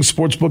DraftKings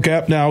Sportsbook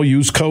app now.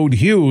 Use code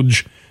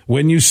HUGE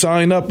when you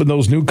sign up, and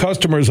those new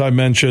customers I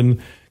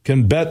mentioned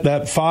can bet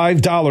that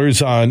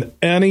 $5 on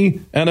any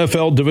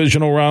NFL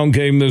divisional round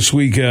game this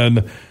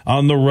weekend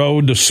on the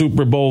road to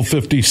Super Bowl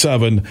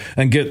 57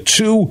 and get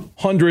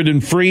 $200 in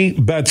free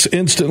bets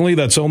instantly.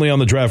 That's only on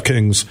the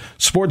DraftKings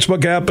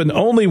Sportsbook app and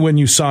only when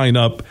you sign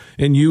up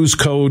and use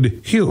code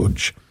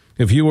HUGE.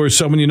 If you or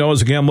someone you know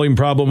has a gambling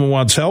problem and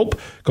wants help,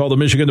 call the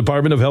Michigan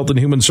Department of Health and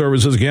Human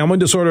Services Gambling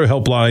Disorder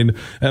Helpline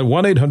at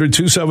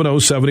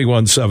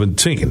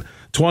 1-800-270-7117.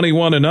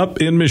 21 and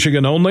up in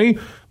Michigan only.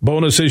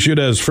 Bonus issued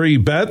as free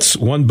bets.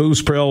 1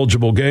 boost per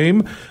eligible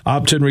game.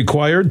 Opt-in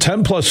required.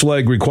 10-plus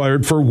leg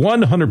required for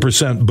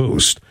 100%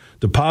 boost.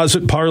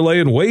 Deposit, parlay,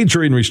 and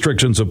wagering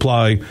restrictions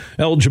apply.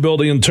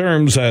 Eligibility and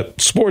terms at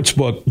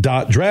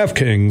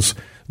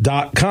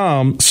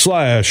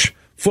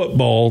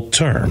sportsbook.draftkings.com/football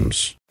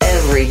terms.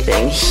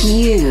 Everything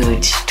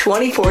huge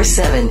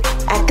 24/7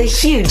 at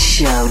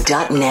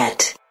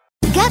thehugeshow.net.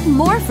 Get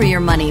more for your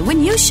money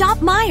when you shop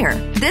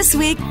Meijer. This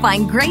week,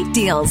 find great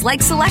deals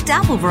like select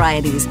apple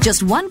varieties,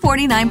 just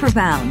 $1.49 per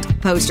pound.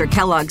 Post or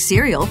Kellogg's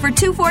cereal for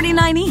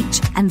 $2.49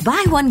 each. And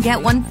buy one,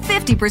 get one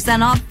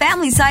 50% off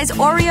family-size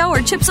Oreo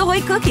or Chips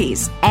Ahoy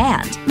cookies.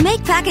 And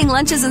make packing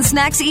lunches and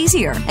snacks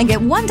easier and get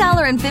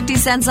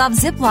 $1.50 off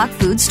Ziploc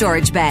food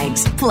storage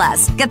bags.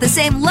 Plus, get the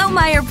same low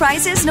Meijer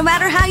prices no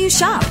matter how you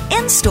shop,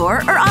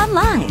 in-store or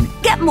online.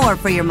 Get more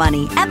for your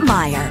money at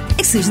Meijer.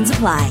 Exclusions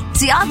apply.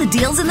 See all the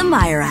deals in the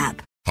Meijer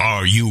app.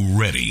 Are you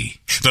ready?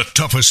 The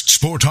toughest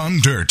sport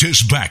on dirt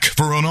is back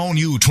for an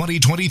all-new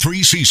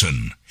 2023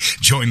 season.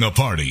 Join the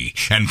party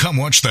and come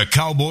watch the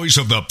Cowboys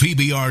of the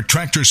PBR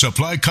Tractor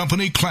Supply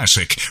Company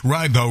Classic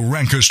ride the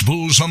rankest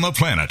bulls on the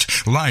planet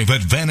live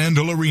at Van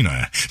Andel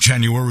Arena,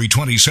 January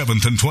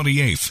 27th and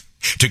 28th.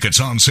 Tickets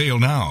on sale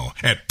now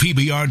at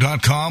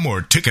PBR.com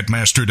or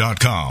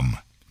Ticketmaster.com.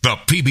 The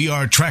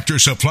PBR Tractor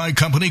Supply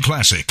Company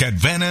Classic at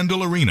Van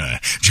Andel Arena,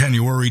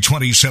 January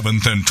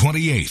 27th and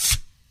 28th.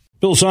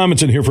 Bill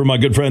Simonson here for my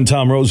good friend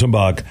Tom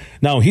Rosenbach.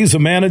 Now, he's a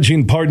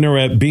managing partner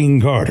at Bean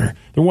Carter.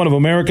 They're one of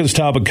America's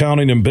top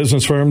accounting and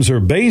business firms.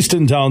 They're based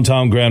in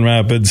downtown Grand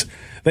Rapids.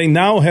 They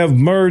now have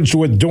merged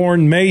with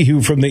Dorn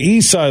Mayhew from the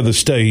east side of the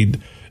state,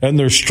 and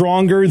they're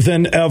stronger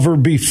than ever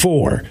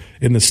before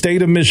in the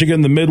state of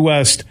Michigan, the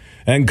Midwest,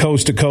 and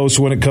coast to coast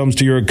when it comes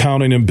to your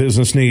accounting and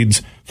business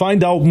needs.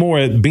 Find out more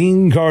at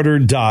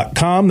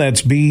beancarter.com.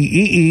 That's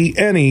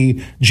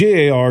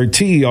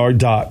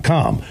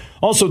BEENEGARTR.com.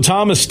 Also,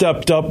 Thomas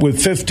stepped up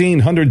with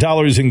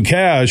 $1,500 in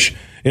cash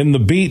in the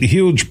Beat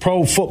Huge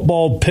Pro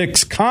Football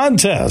Picks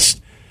contest.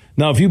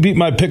 Now, if you beat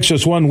my picks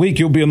just 1 week,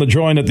 you'll be in the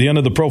drawing at the end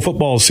of the pro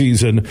football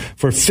season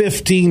for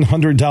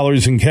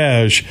 $1,500 in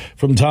cash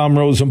from Tom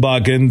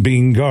Rosenbach and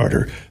Bean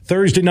Carter.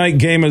 Thursday night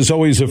game is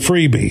always a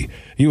freebie.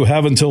 You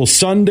have until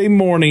Sunday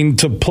morning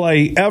to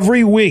play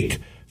every week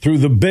through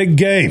the big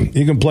game.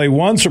 You can play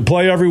once or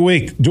play every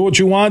week. Do what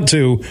you want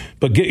to,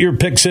 but get your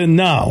picks in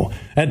now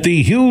at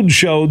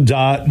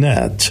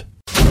thehugeshow.net.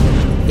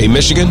 Hey,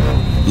 Michigan,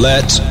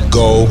 let's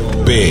go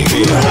big.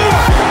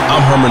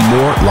 I'm Herman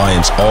Moore,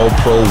 Lions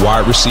All-Pro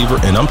wide receiver,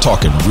 and I'm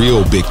talking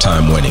real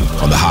big-time winning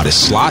on the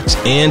hottest slots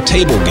and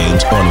table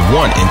games on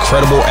one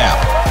incredible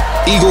app,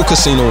 Eagle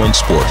Casino and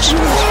Sports.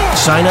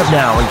 Sign up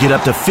now and get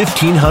up to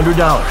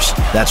 $1,500.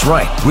 That's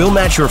right. We'll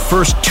match your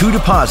first 2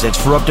 deposits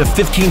for up to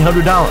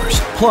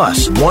 $1,500,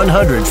 plus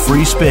 100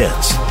 free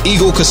spins.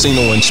 Eagle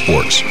Casino and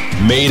Sports.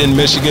 Made in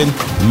Michigan,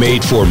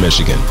 made for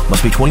Michigan.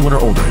 Must be 21 or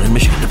older and in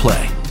Michigan to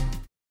play.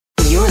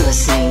 You're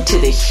listening to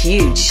The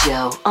Huge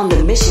Show on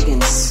the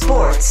Michigan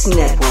Sports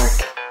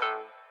Network.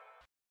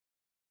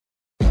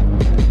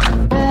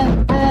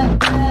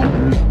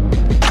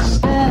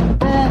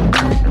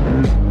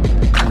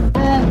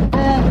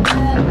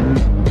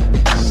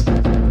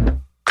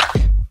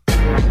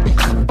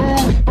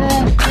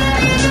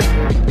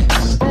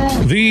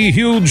 The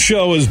Huge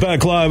Show is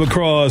back live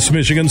across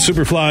Michigan.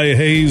 Superfly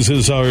Hayes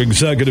is our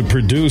executive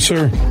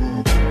producer.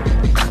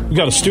 We've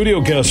got a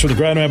studio guest for the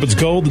Grand Rapids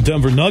Gold, the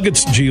Denver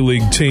Nuggets G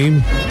League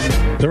team.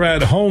 They're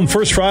at home,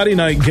 first Friday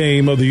night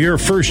game of the year,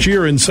 first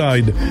year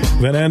inside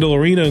Van Andel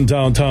Arena in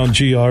downtown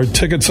GR.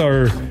 Tickets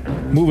are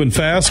moving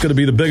fast, going to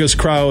be the biggest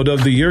crowd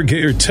of the year. Get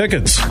your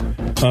tickets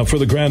for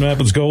the Grand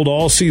Rapids Gold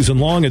all season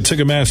long at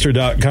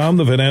Ticketmaster.com.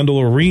 The Van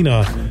Andel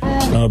Arena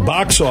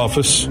box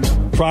office,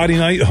 Friday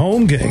night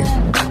home game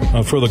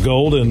for the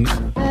Gold, and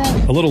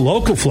a little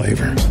local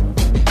flavor.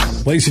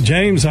 Lacey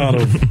James out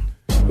of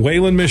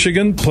Wayland,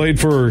 Michigan, played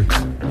for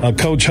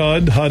Coach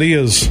Huddy,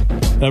 as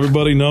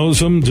everybody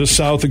knows him, just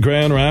south of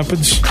Grand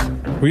Rapids.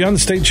 Were you on the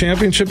state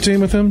championship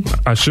team with him?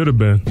 I should have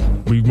been.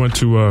 We went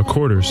to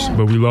quarters,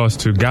 but we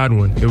lost to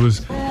Godwin.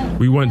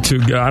 We went to,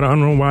 I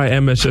don't know why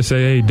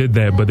MSSAA did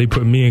that, but they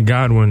put me and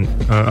Godwin,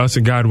 us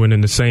and Godwin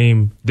in the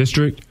same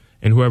district,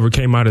 and whoever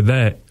came out of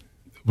that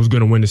was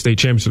going to win the state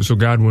championship. So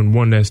Godwin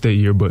won that state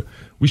year, but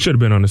we should have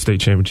been on the state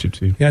championship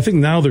team. Yeah, I think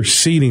now they're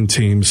seeding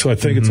teams, so I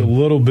think it's a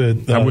little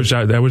bit. I wish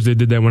they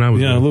did that when I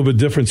was. Yeah, there. A little bit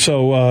different.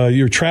 So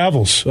your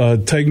travels,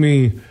 take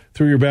me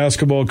through your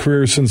basketball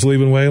career since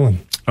leaving Wayland.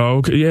 Oh,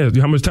 okay. Yeah.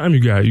 How much time you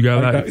got? You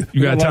got time?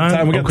 We got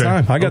time.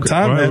 I got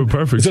time, man.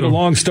 Perfect. Is it a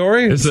long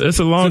story? It's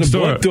a long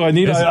story. Do I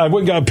need? I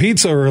went and got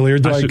pizza earlier.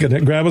 Can I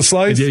grab a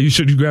slice? Yeah, you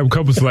should. You grab a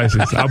couple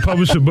slices. I'll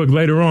publish a book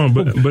later on.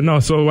 But no.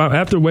 So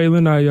after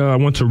Wayland, I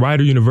went to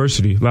Rider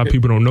University. A lot of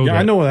people don't know that. Yeah,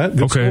 I know that.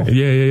 That's okay. Cool.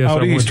 Yeah.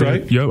 Out east,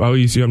 right? Yep. Out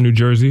east. Yep. New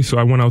Jersey. So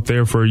I went out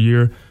there for a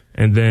year,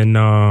 and then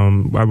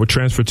I would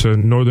transfer to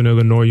Northern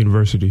Illinois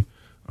University.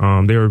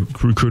 They were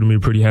recruiting me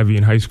pretty heavy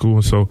in high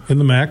school. So in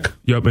the MAC?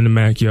 Yep, in the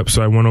MAC, yep.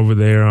 So I went over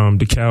there,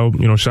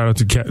 DeKalb, shout out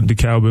to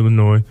DeKalb,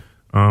 Illinois.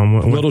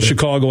 Little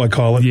Chicago, I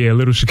call it. Yeah,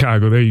 Little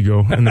Chicago, there you go,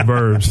 in the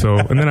burbs. So,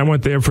 and then I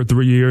went there for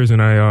 3 years,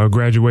 and I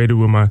graduated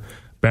with my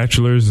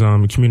bachelor's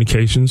in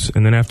communications.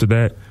 And then after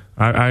that,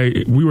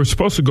 we were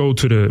supposed to go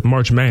to the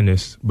March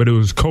Madness, but it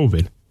was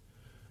COVID.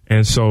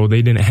 And so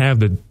they didn't have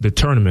the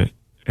tournament.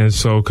 And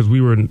so, because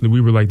we were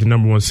like the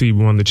number one seed,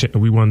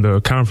 we won the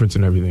conference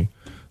and everything.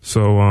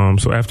 So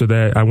after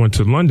that, I went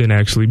to London,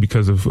 actually,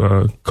 because of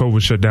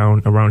COVID shut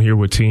down around here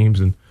with teams.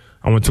 And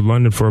I went to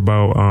London for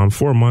about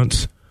 4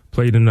 months,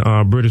 played in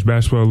the British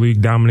Basketball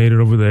League, dominated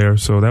over there.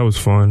 So that was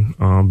fun,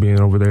 being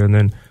over there. And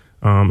then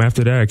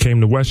after that, I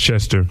came to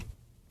Westchester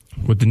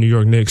with the New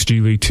York Knicks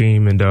G League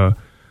team and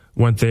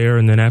went there.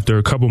 And then after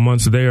a couple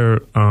months there,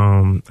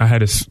 I had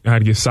to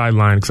get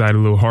sidelined because I had a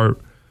little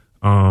heart,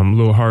 I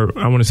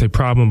want to say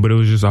problem, but it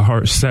was just a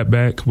heart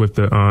setback with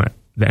the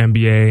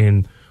NBA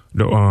and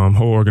the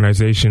whole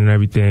organization and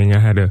everything. I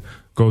had to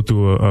go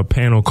through a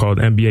panel called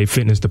NBA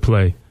Fitness to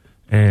Play.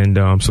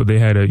 And so they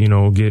had to,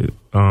 get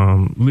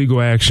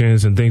legal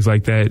actions and things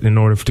like that in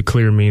order to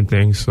clear me and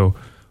things. So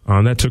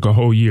that took a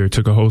whole year,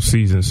 took a whole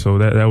season. So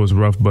that was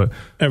rough. But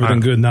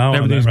everything good now?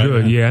 Everything's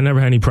good. Yeah, I never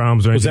had any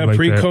problems or anything like that.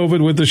 Was that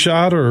pre-COVID with the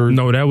shot? Or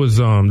no, that was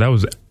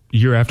a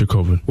year after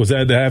COVID. Was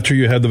that after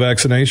you had the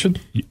vaccination?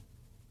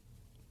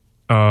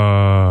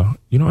 I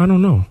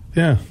don't know.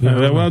 Yeah.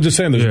 Well, I'm just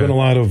saying there's been a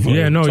lot of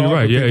you're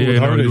right.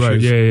 You're right.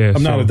 Yeah.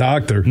 I'm not a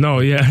doctor. No,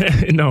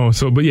 no.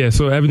 So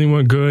everything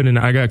went good and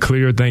I got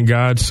cleared, thank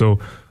God. So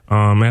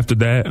after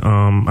that,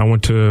 I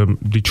went to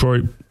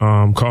Detroit,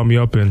 called me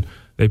up and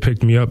they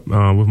picked me up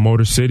with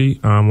Motor City.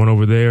 Went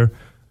over there,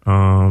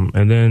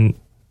 and then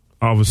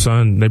all of a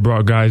sudden they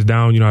brought guys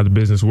down. You know how the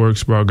business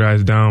works. Brought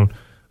guys down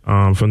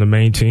from the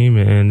main team,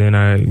 and then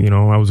I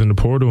was in the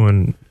portal,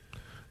 and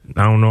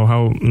I don't know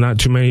how not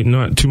too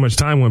much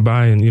time went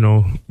by, and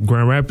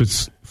Grand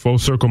Rapids full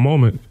circle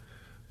moment.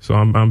 So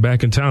I'm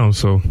back in town.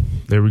 So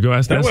there we go.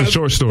 That's a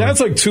short story.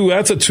 That's a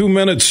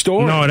 2-minute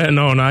story. No.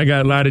 I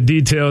got a lot of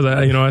details.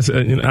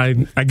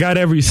 I got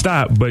every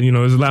stop, but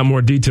there's a lot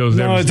more details.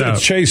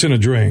 It's chasing a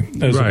dream.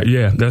 Right.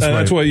 Yeah.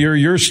 That's what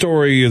your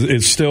story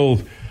is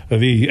still.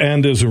 The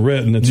end isn't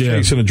written. It's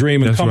chasing a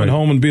dream and coming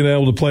home and being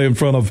able to play in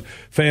front of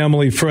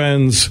family,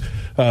 friends,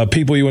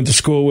 people you went to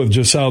school with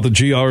just south of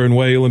GR and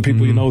Wayland,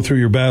 people you know through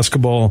your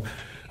basketball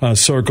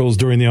circles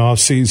during the off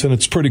season.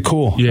 It's pretty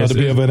cool to be at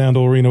Van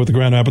Andel Arena with the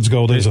Grand Rapids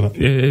Gold, isn't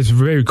it? It's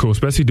very cool,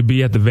 especially to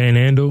be at the Van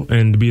Andel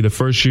and to be the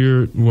first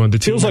year. The team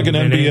feels like an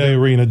NBA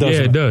arena, doesn't it?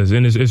 Yeah, it does,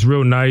 and it's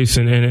real nice,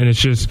 and it's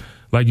just.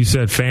 Like you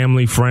said,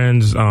 family,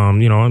 friends.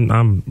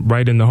 I'm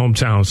right in the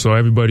hometown, so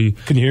everybody.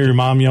 Can you hear your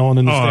mom yelling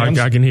in the stands?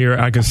 I can hear.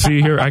 I can see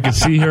her. I can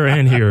see her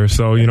and hear her.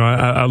 So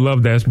I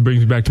love that. It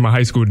brings me back to my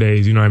high school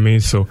days. You know what I mean?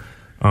 So,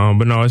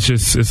 but no,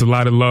 it's a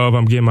lot of love.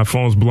 I'm getting my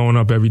phones blown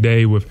up every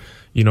day with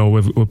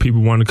people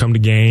want to come to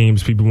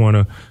games, people want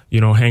to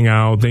hang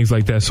out, things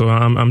like that. So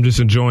I'm just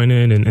enjoying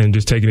it and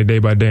just taking it day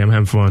by day. I'm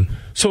having fun.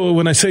 So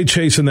when I say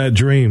chasing that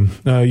dream,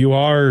 you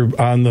are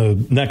on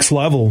the next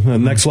level. The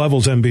next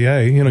level's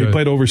NBA. You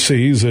played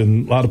overseas,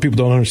 and a lot of people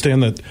don't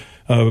understand that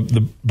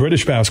the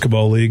British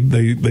Basketball League,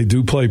 they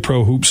do play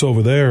pro hoops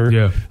over there.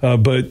 Yeah.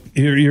 But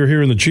you're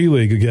here in the G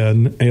League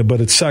again, but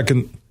it's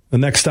second. The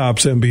next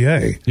stop's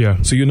NBA.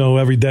 Yeah. So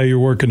every day you're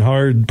working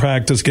hard,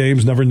 practice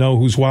games, never know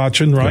who's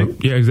watching, right?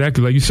 Yeah,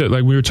 exactly. Like you said,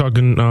 like we were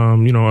talking,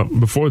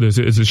 before this,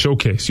 it's a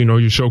showcase. You're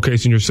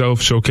showcasing yourself,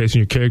 showcasing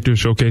your character,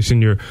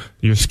 showcasing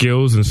your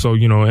skills. And so,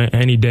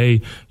 any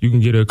day you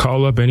can get a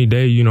call up, any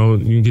day, you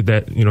can get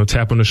that,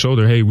 tap on the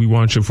shoulder. Hey, we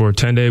want you for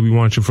 10 days. We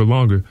want you for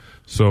longer.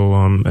 So,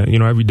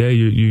 every day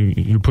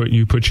you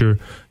put your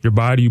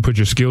body, you put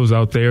your skills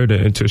out there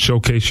to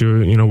showcase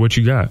your, what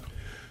you got.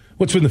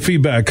 What's been the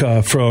feedback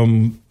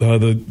from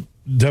the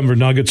Denver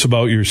Nuggets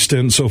about your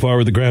stint so far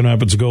with the Grand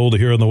Rapids Gold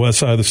here on the west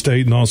side of the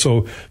state, and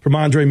also from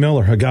Andre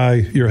Miller, a guy,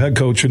 your head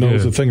coach, who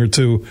knows a thing or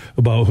two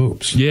about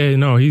hoops? Yeah,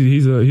 no,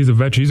 he's a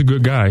veteran. He's a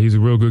good guy. He's a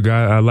real good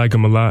guy. I like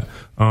him a lot.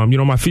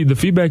 The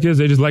feedback is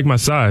they just like my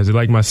size. They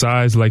like my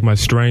size, like my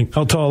strength.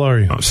 How tall are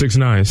you?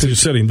 6'9". So you're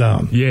sitting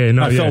down. Yeah,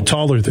 no, I felt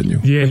taller than you.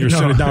 Yeah, you're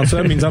sitting down. So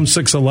that means I'm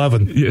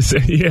 6'11". Yes,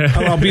 yeah.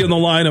 I'll be in the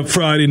lineup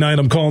Friday night.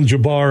 I'm calling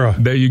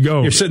Jabara. There you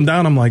go. You're sitting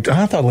down. I'm like,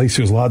 I thought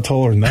Lacey was a lot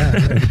taller than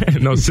that.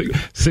 No,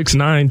 6'9",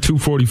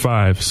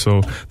 245.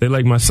 So they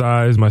like my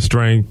size, my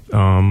strength,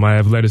 my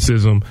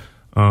athleticism.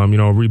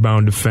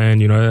 Rebound,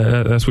 defend.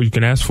 That's what you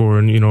can ask for,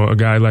 and a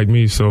guy like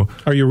me. So,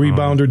 are you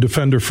rebounder,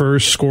 defender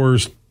first,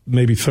 scores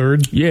maybe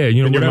third? Yeah, in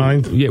your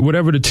mind. Yeah,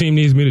 whatever the team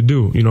needs me to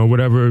do.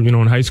 Whatever.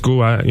 In high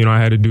school, I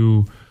had to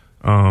do.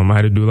 I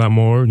had to do a lot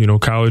more.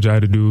 College, I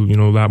had to do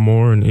a lot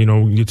more,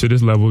 and get to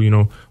this level.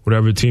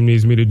 Whatever the team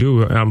needs me to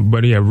do.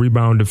 But yeah,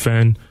 rebound,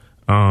 defend.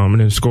 And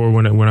then score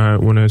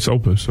when it's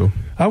open. So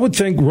I would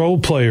think role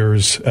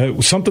players,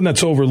 something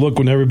that's overlooked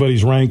when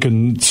everybody's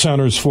ranking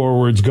centers,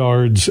 forwards,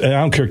 guards. I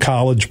don't care,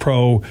 college,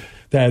 pro.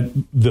 That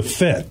the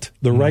fit,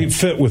 the right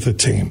fit with the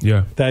team.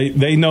 Yeah,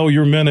 they know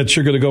your minutes.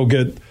 You're going to go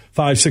get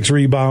 5-6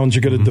 rebounds.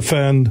 You're going to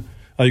defend.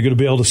 You're going to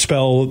be able to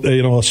spell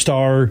a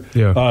star.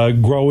 Yeah.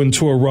 Grow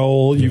into a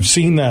role. Yeah. You've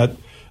seen that.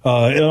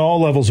 At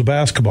all levels of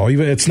basketball.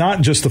 It's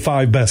not just the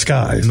 5 best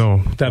guys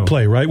that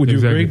play, right? Would you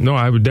agree? No,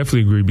 I would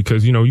definitely agree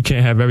because, you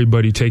can't have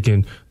everybody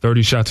taking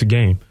 30 shots a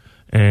game.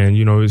 And,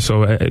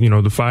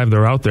 the 5 that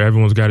are out there,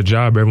 everyone's got a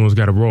job, everyone's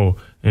got a role.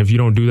 And if you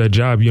don't do that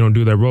job, you don't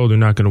do that role, they're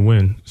not going to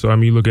win. So,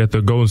 you look at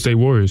the Golden State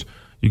Warriors.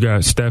 You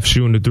got Steph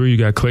shooting the 3, you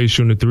got Klay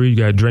shooting the 3, you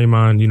got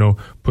Draymond,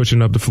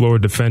 pushing up the floor,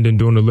 defending,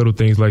 doing the little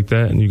things like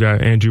that. And you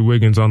got Andrew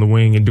Wiggins on the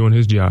wing and doing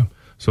his job.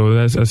 So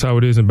that's how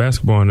it is in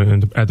basketball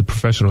and at the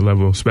professional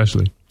level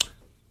especially.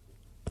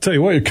 I'll tell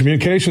you what, your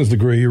communications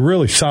degree, you're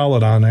really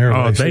solid on there.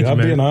 Oh, thank you, I'm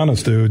being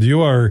honest, dude.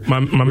 You are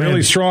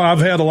really strong. I've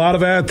had a lot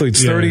of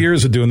athletes, 30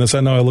 years of doing this.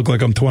 I know I look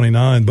like I'm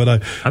 29, but I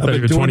thought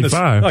you were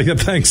 25. Oh, yeah,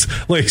 thanks,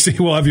 Lacey.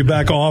 We'll have you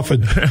back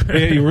often.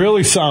 You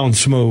really sound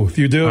smooth.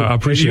 You do. I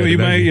appreciate it. You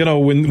may,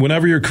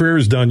 whenever your career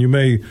is done, you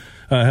may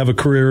have a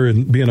career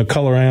in being a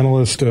color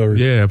analyst or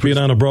being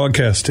on a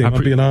broadcast team.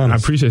 I'm being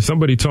honest. I appreciate.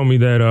 Somebody told me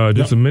that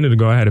just a minute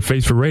ago I had a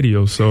face for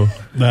radio. So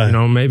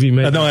maybe.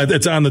 No,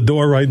 it's on the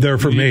door right there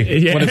for me.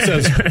 Yeah. When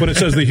it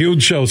says the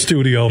Huge Show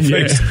studio,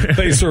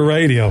 face for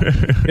radio.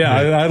 Yeah,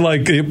 I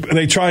like.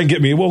 They try and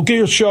get me. Well, get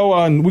your show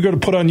on. We're going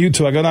to put on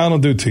YouTube. I go, no, I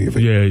don't do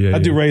TV. I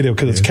do radio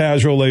because it's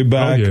casual, laid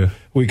back.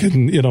 We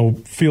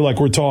can feel like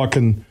we're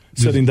talking,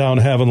 sitting down,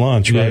 having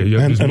lunch, right?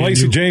 And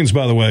Lacey James,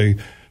 by the way,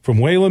 from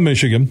Wayland,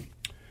 Michigan.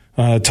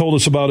 Told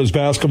us about his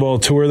basketball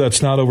tour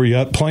that's not over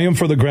yet, playing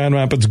for the Grand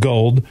Rapids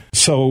Gold.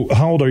 So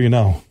how old are you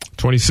now?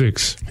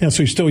 26. Yeah,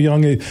 so you're still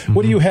young.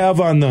 What do you have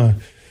on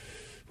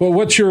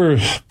what's your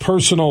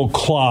personal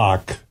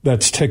clock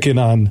that's ticking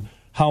on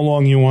how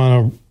long you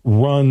want to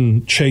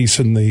run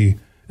chasing the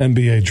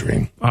NBA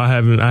dream? I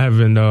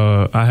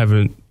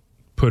haven't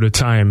put a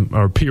time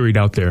or period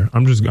out there.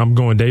 I'm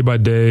going day by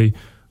day.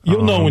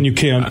 You'll know when you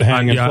can't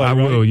hang and play, I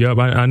right? will. Yep,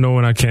 I know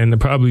when I can.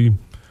 Probably.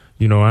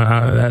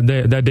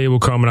 That day will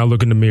come, and I'll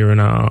look in the mirror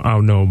and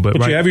I'll know. But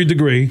you have your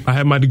degree. I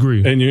have my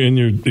degree, and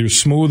you're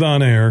smooth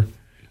on air.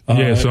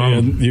 So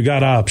you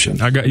got options.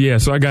 I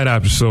got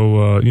options.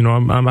 So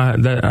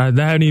that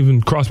hadn't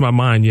even crossed my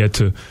mind yet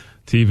to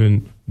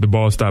even the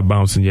ball stop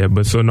bouncing yet.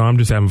 But so no, I'm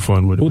just having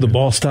fun with it. Oh, the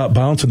ball stop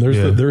bouncing.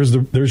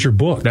 There's your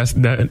book.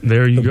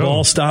 There you go. The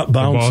ball stop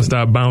bouncing. The ball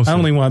stop bouncing. I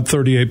only want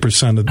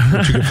 38% of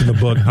what you get from the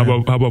book.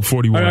 How about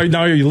 41?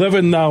 Now are you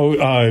living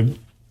now?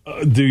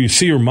 Do you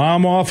see your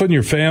mom often,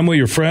 your family,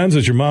 your friends?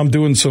 Is your mom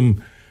doing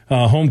some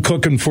home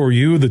cooking for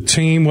you, the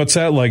team? What's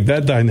that like,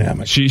 that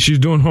dynamic? She's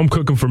doing home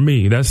cooking for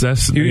me. That's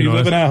you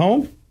living at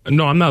home?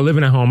 No, I'm not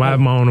living at home. I have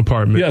my own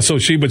apartment. Yeah, so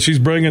she's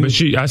bringing. But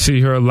I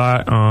see her a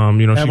lot.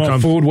 She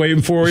comes food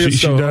waiting for you.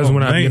 She does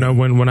when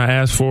I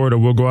ask for it, or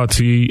we'll go out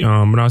to eat.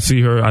 When I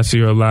see her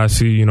a lot. I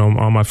see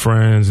all my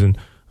friends, and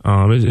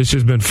it's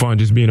just been fun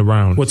just being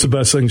around. What's the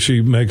best thing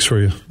she makes for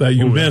you that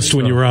you missed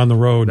when you were on the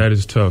road? That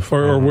is tough.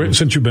 Or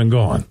since you've been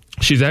gone?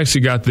 She's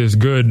actually got this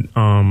good.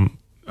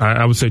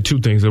 I would say two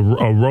things: a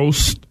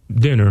roast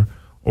dinner,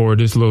 or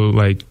this little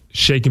like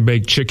shake and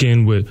bake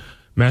chicken with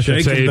mashed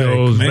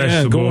potatoes,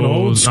 vegetables. Going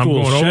old school.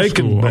 I'm going old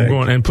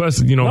school. And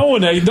plus,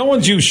 no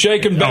one's used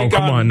shake and bake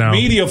on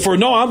media for.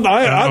 No, I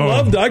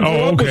loved it. I grew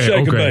up with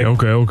shake and bake.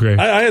 Okay.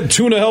 I had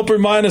tuna helper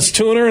minus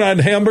tuna, and I had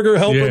hamburger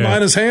helper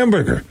minus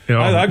hamburger.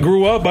 I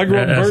grew up in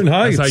Burton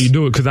Heights. That's how you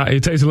do it, because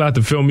it takes a lot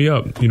to fill me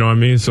up. You know what I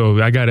mean?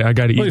 So I got to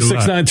eat a lot.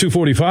 6'9",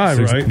 245,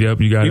 right? Yep,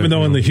 you got it. Even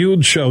though in the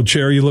Huge Show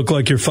chair you look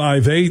like you're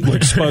 5'8",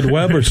 like Spud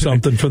Webb or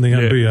something from the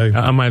NBA.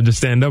 I might have to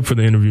stand up for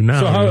the interview now.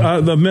 So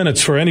how, the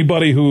minutes for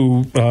anybody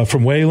who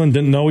from Wayland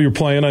didn't know you're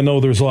playing. I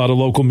know there's a lot of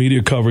local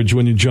media coverage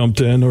when you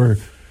jumped in, or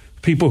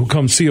people who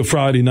come see a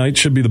Friday night.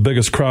 Should be the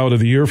biggest crowd of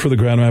the year for the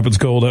Grand Rapids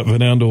Gold at Van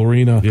Andel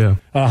Arena. Yeah.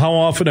 How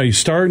often are you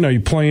starting? Are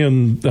you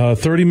playing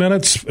 30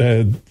 minutes,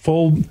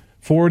 full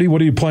 40?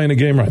 What are you playing a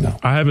game right now?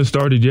 I haven't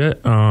started yet.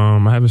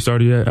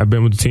 I've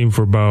been with the team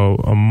for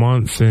about a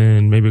month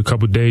and maybe a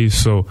couple of days,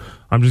 so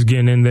I'm just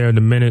getting in there. The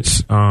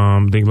minutes,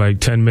 I think like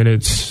 10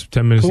 minutes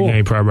cool. A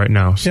game probably right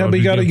now. So but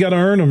you got to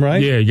earn them,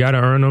 right? Yeah, you got to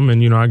earn them,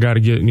 and I got to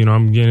get.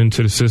 I'm getting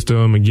into the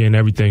system and getting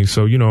everything.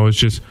 So it's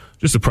just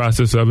the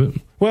process of it.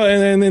 Well,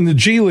 and in the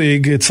G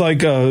League, it's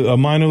like a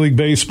minor league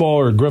baseball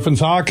or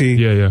Griffins hockey.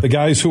 Yeah. The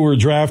guys who were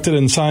drafted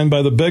and signed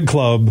by the big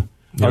club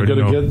are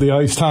going to get the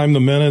ice time, the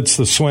minutes,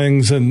 the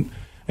swings, and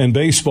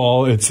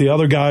baseball. It's the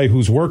other guy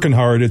who's working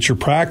hard. It's your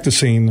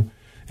practicing.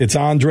 It's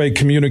Andre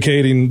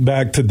communicating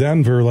back to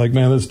Denver, like,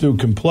 man, this dude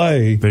can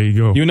play. There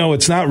you go.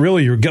 It's not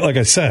really like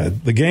I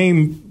said, the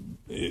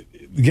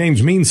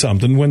games mean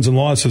something. Wins and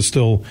losses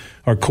still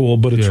are cool,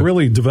 but it's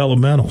really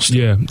developmental stuff.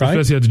 Yeah, right?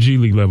 Especially at the G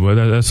League level.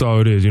 That's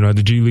all it is. At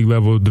the G League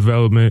level,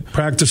 development,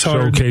 practice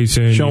hard,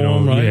 showcasing, show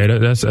them, right? Yeah,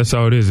 that's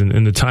all it is.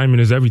 And the timing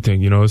is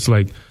everything. It's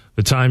like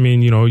the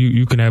timing.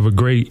 You can have a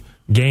great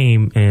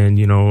game, and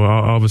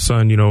all of a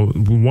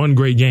sudden, one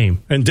great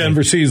game, and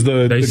Denver sees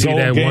the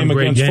gold game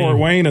against Fort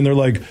Wayne, and they're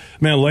like,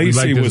 man,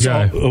 Lacey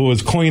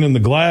was cleaning the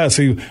glass.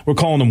 We're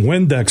calling him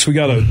Windex. We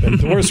got an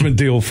endorsement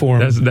deal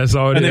for him. That's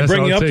all it is. And they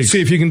bring you up to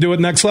see if you can do it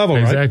next level,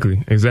 exactly.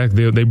 Right?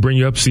 Exactly. They bring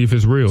you up to see if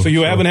it's real. So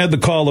you haven't had the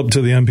call up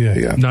to the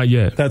NBA yet? Not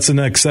yet. That's the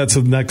next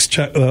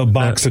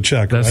box to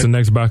check. That's the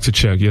next box to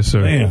check. Yes,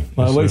 sir. Man,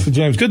 Lacey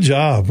James, good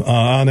job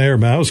on air,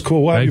 man. That was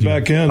cool. Why are you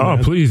back in? Oh,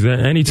 man? Please,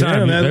 anytime.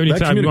 Yeah, man,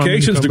 that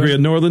communications degree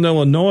at Northern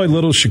Illinois,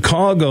 Little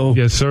Chicago.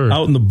 Yes, sir.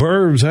 Out in the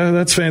burbs.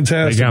 That's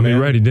fantastic. They got me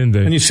ready, didn't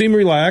they? And you seem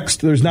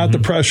relaxed. There's not the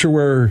pressure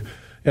where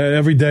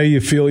every day you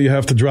feel you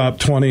have to drop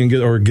 20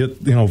 and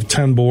get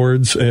 10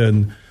 boards,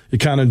 and you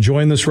kind of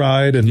enjoying this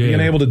ride and being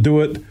able to do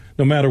it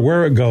no matter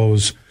where it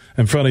goes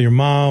in front of your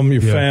mom,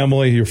 your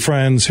family, your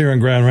friends here in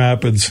Grand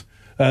Rapids.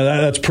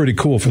 That's pretty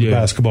cool for the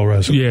basketball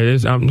resume. Yeah,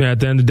 at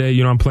the end of the day,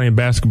 I'm playing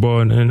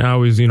basketball, and I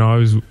always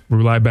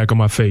rely back on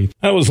my faith.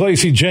 That was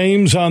Lacey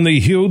James on the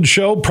Huge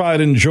Show, pride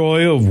and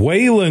joy of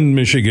Wayland,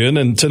 Michigan,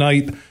 and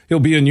tonight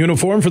he'll be in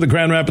uniform for the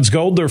Grand Rapids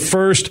Gold, their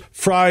first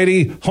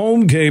Friday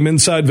home game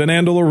inside Van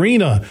Andel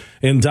Arena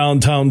in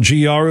downtown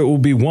GR. It will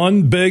be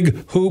one big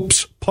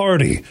hoops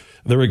party.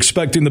 They're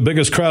expecting the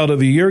biggest crowd of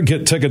the year.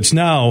 Get tickets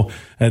now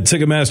at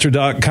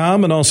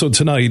Ticketmaster.com and also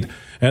tonight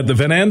at the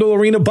Van Andel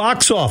Arena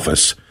box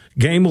office.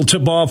 Game will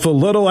tip off a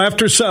little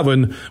after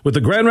 7 with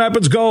the Grand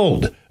Rapids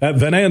Gold at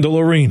Van Andel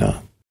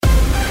Arena.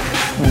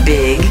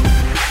 Big,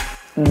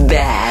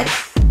 bad,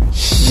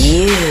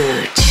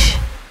 huge.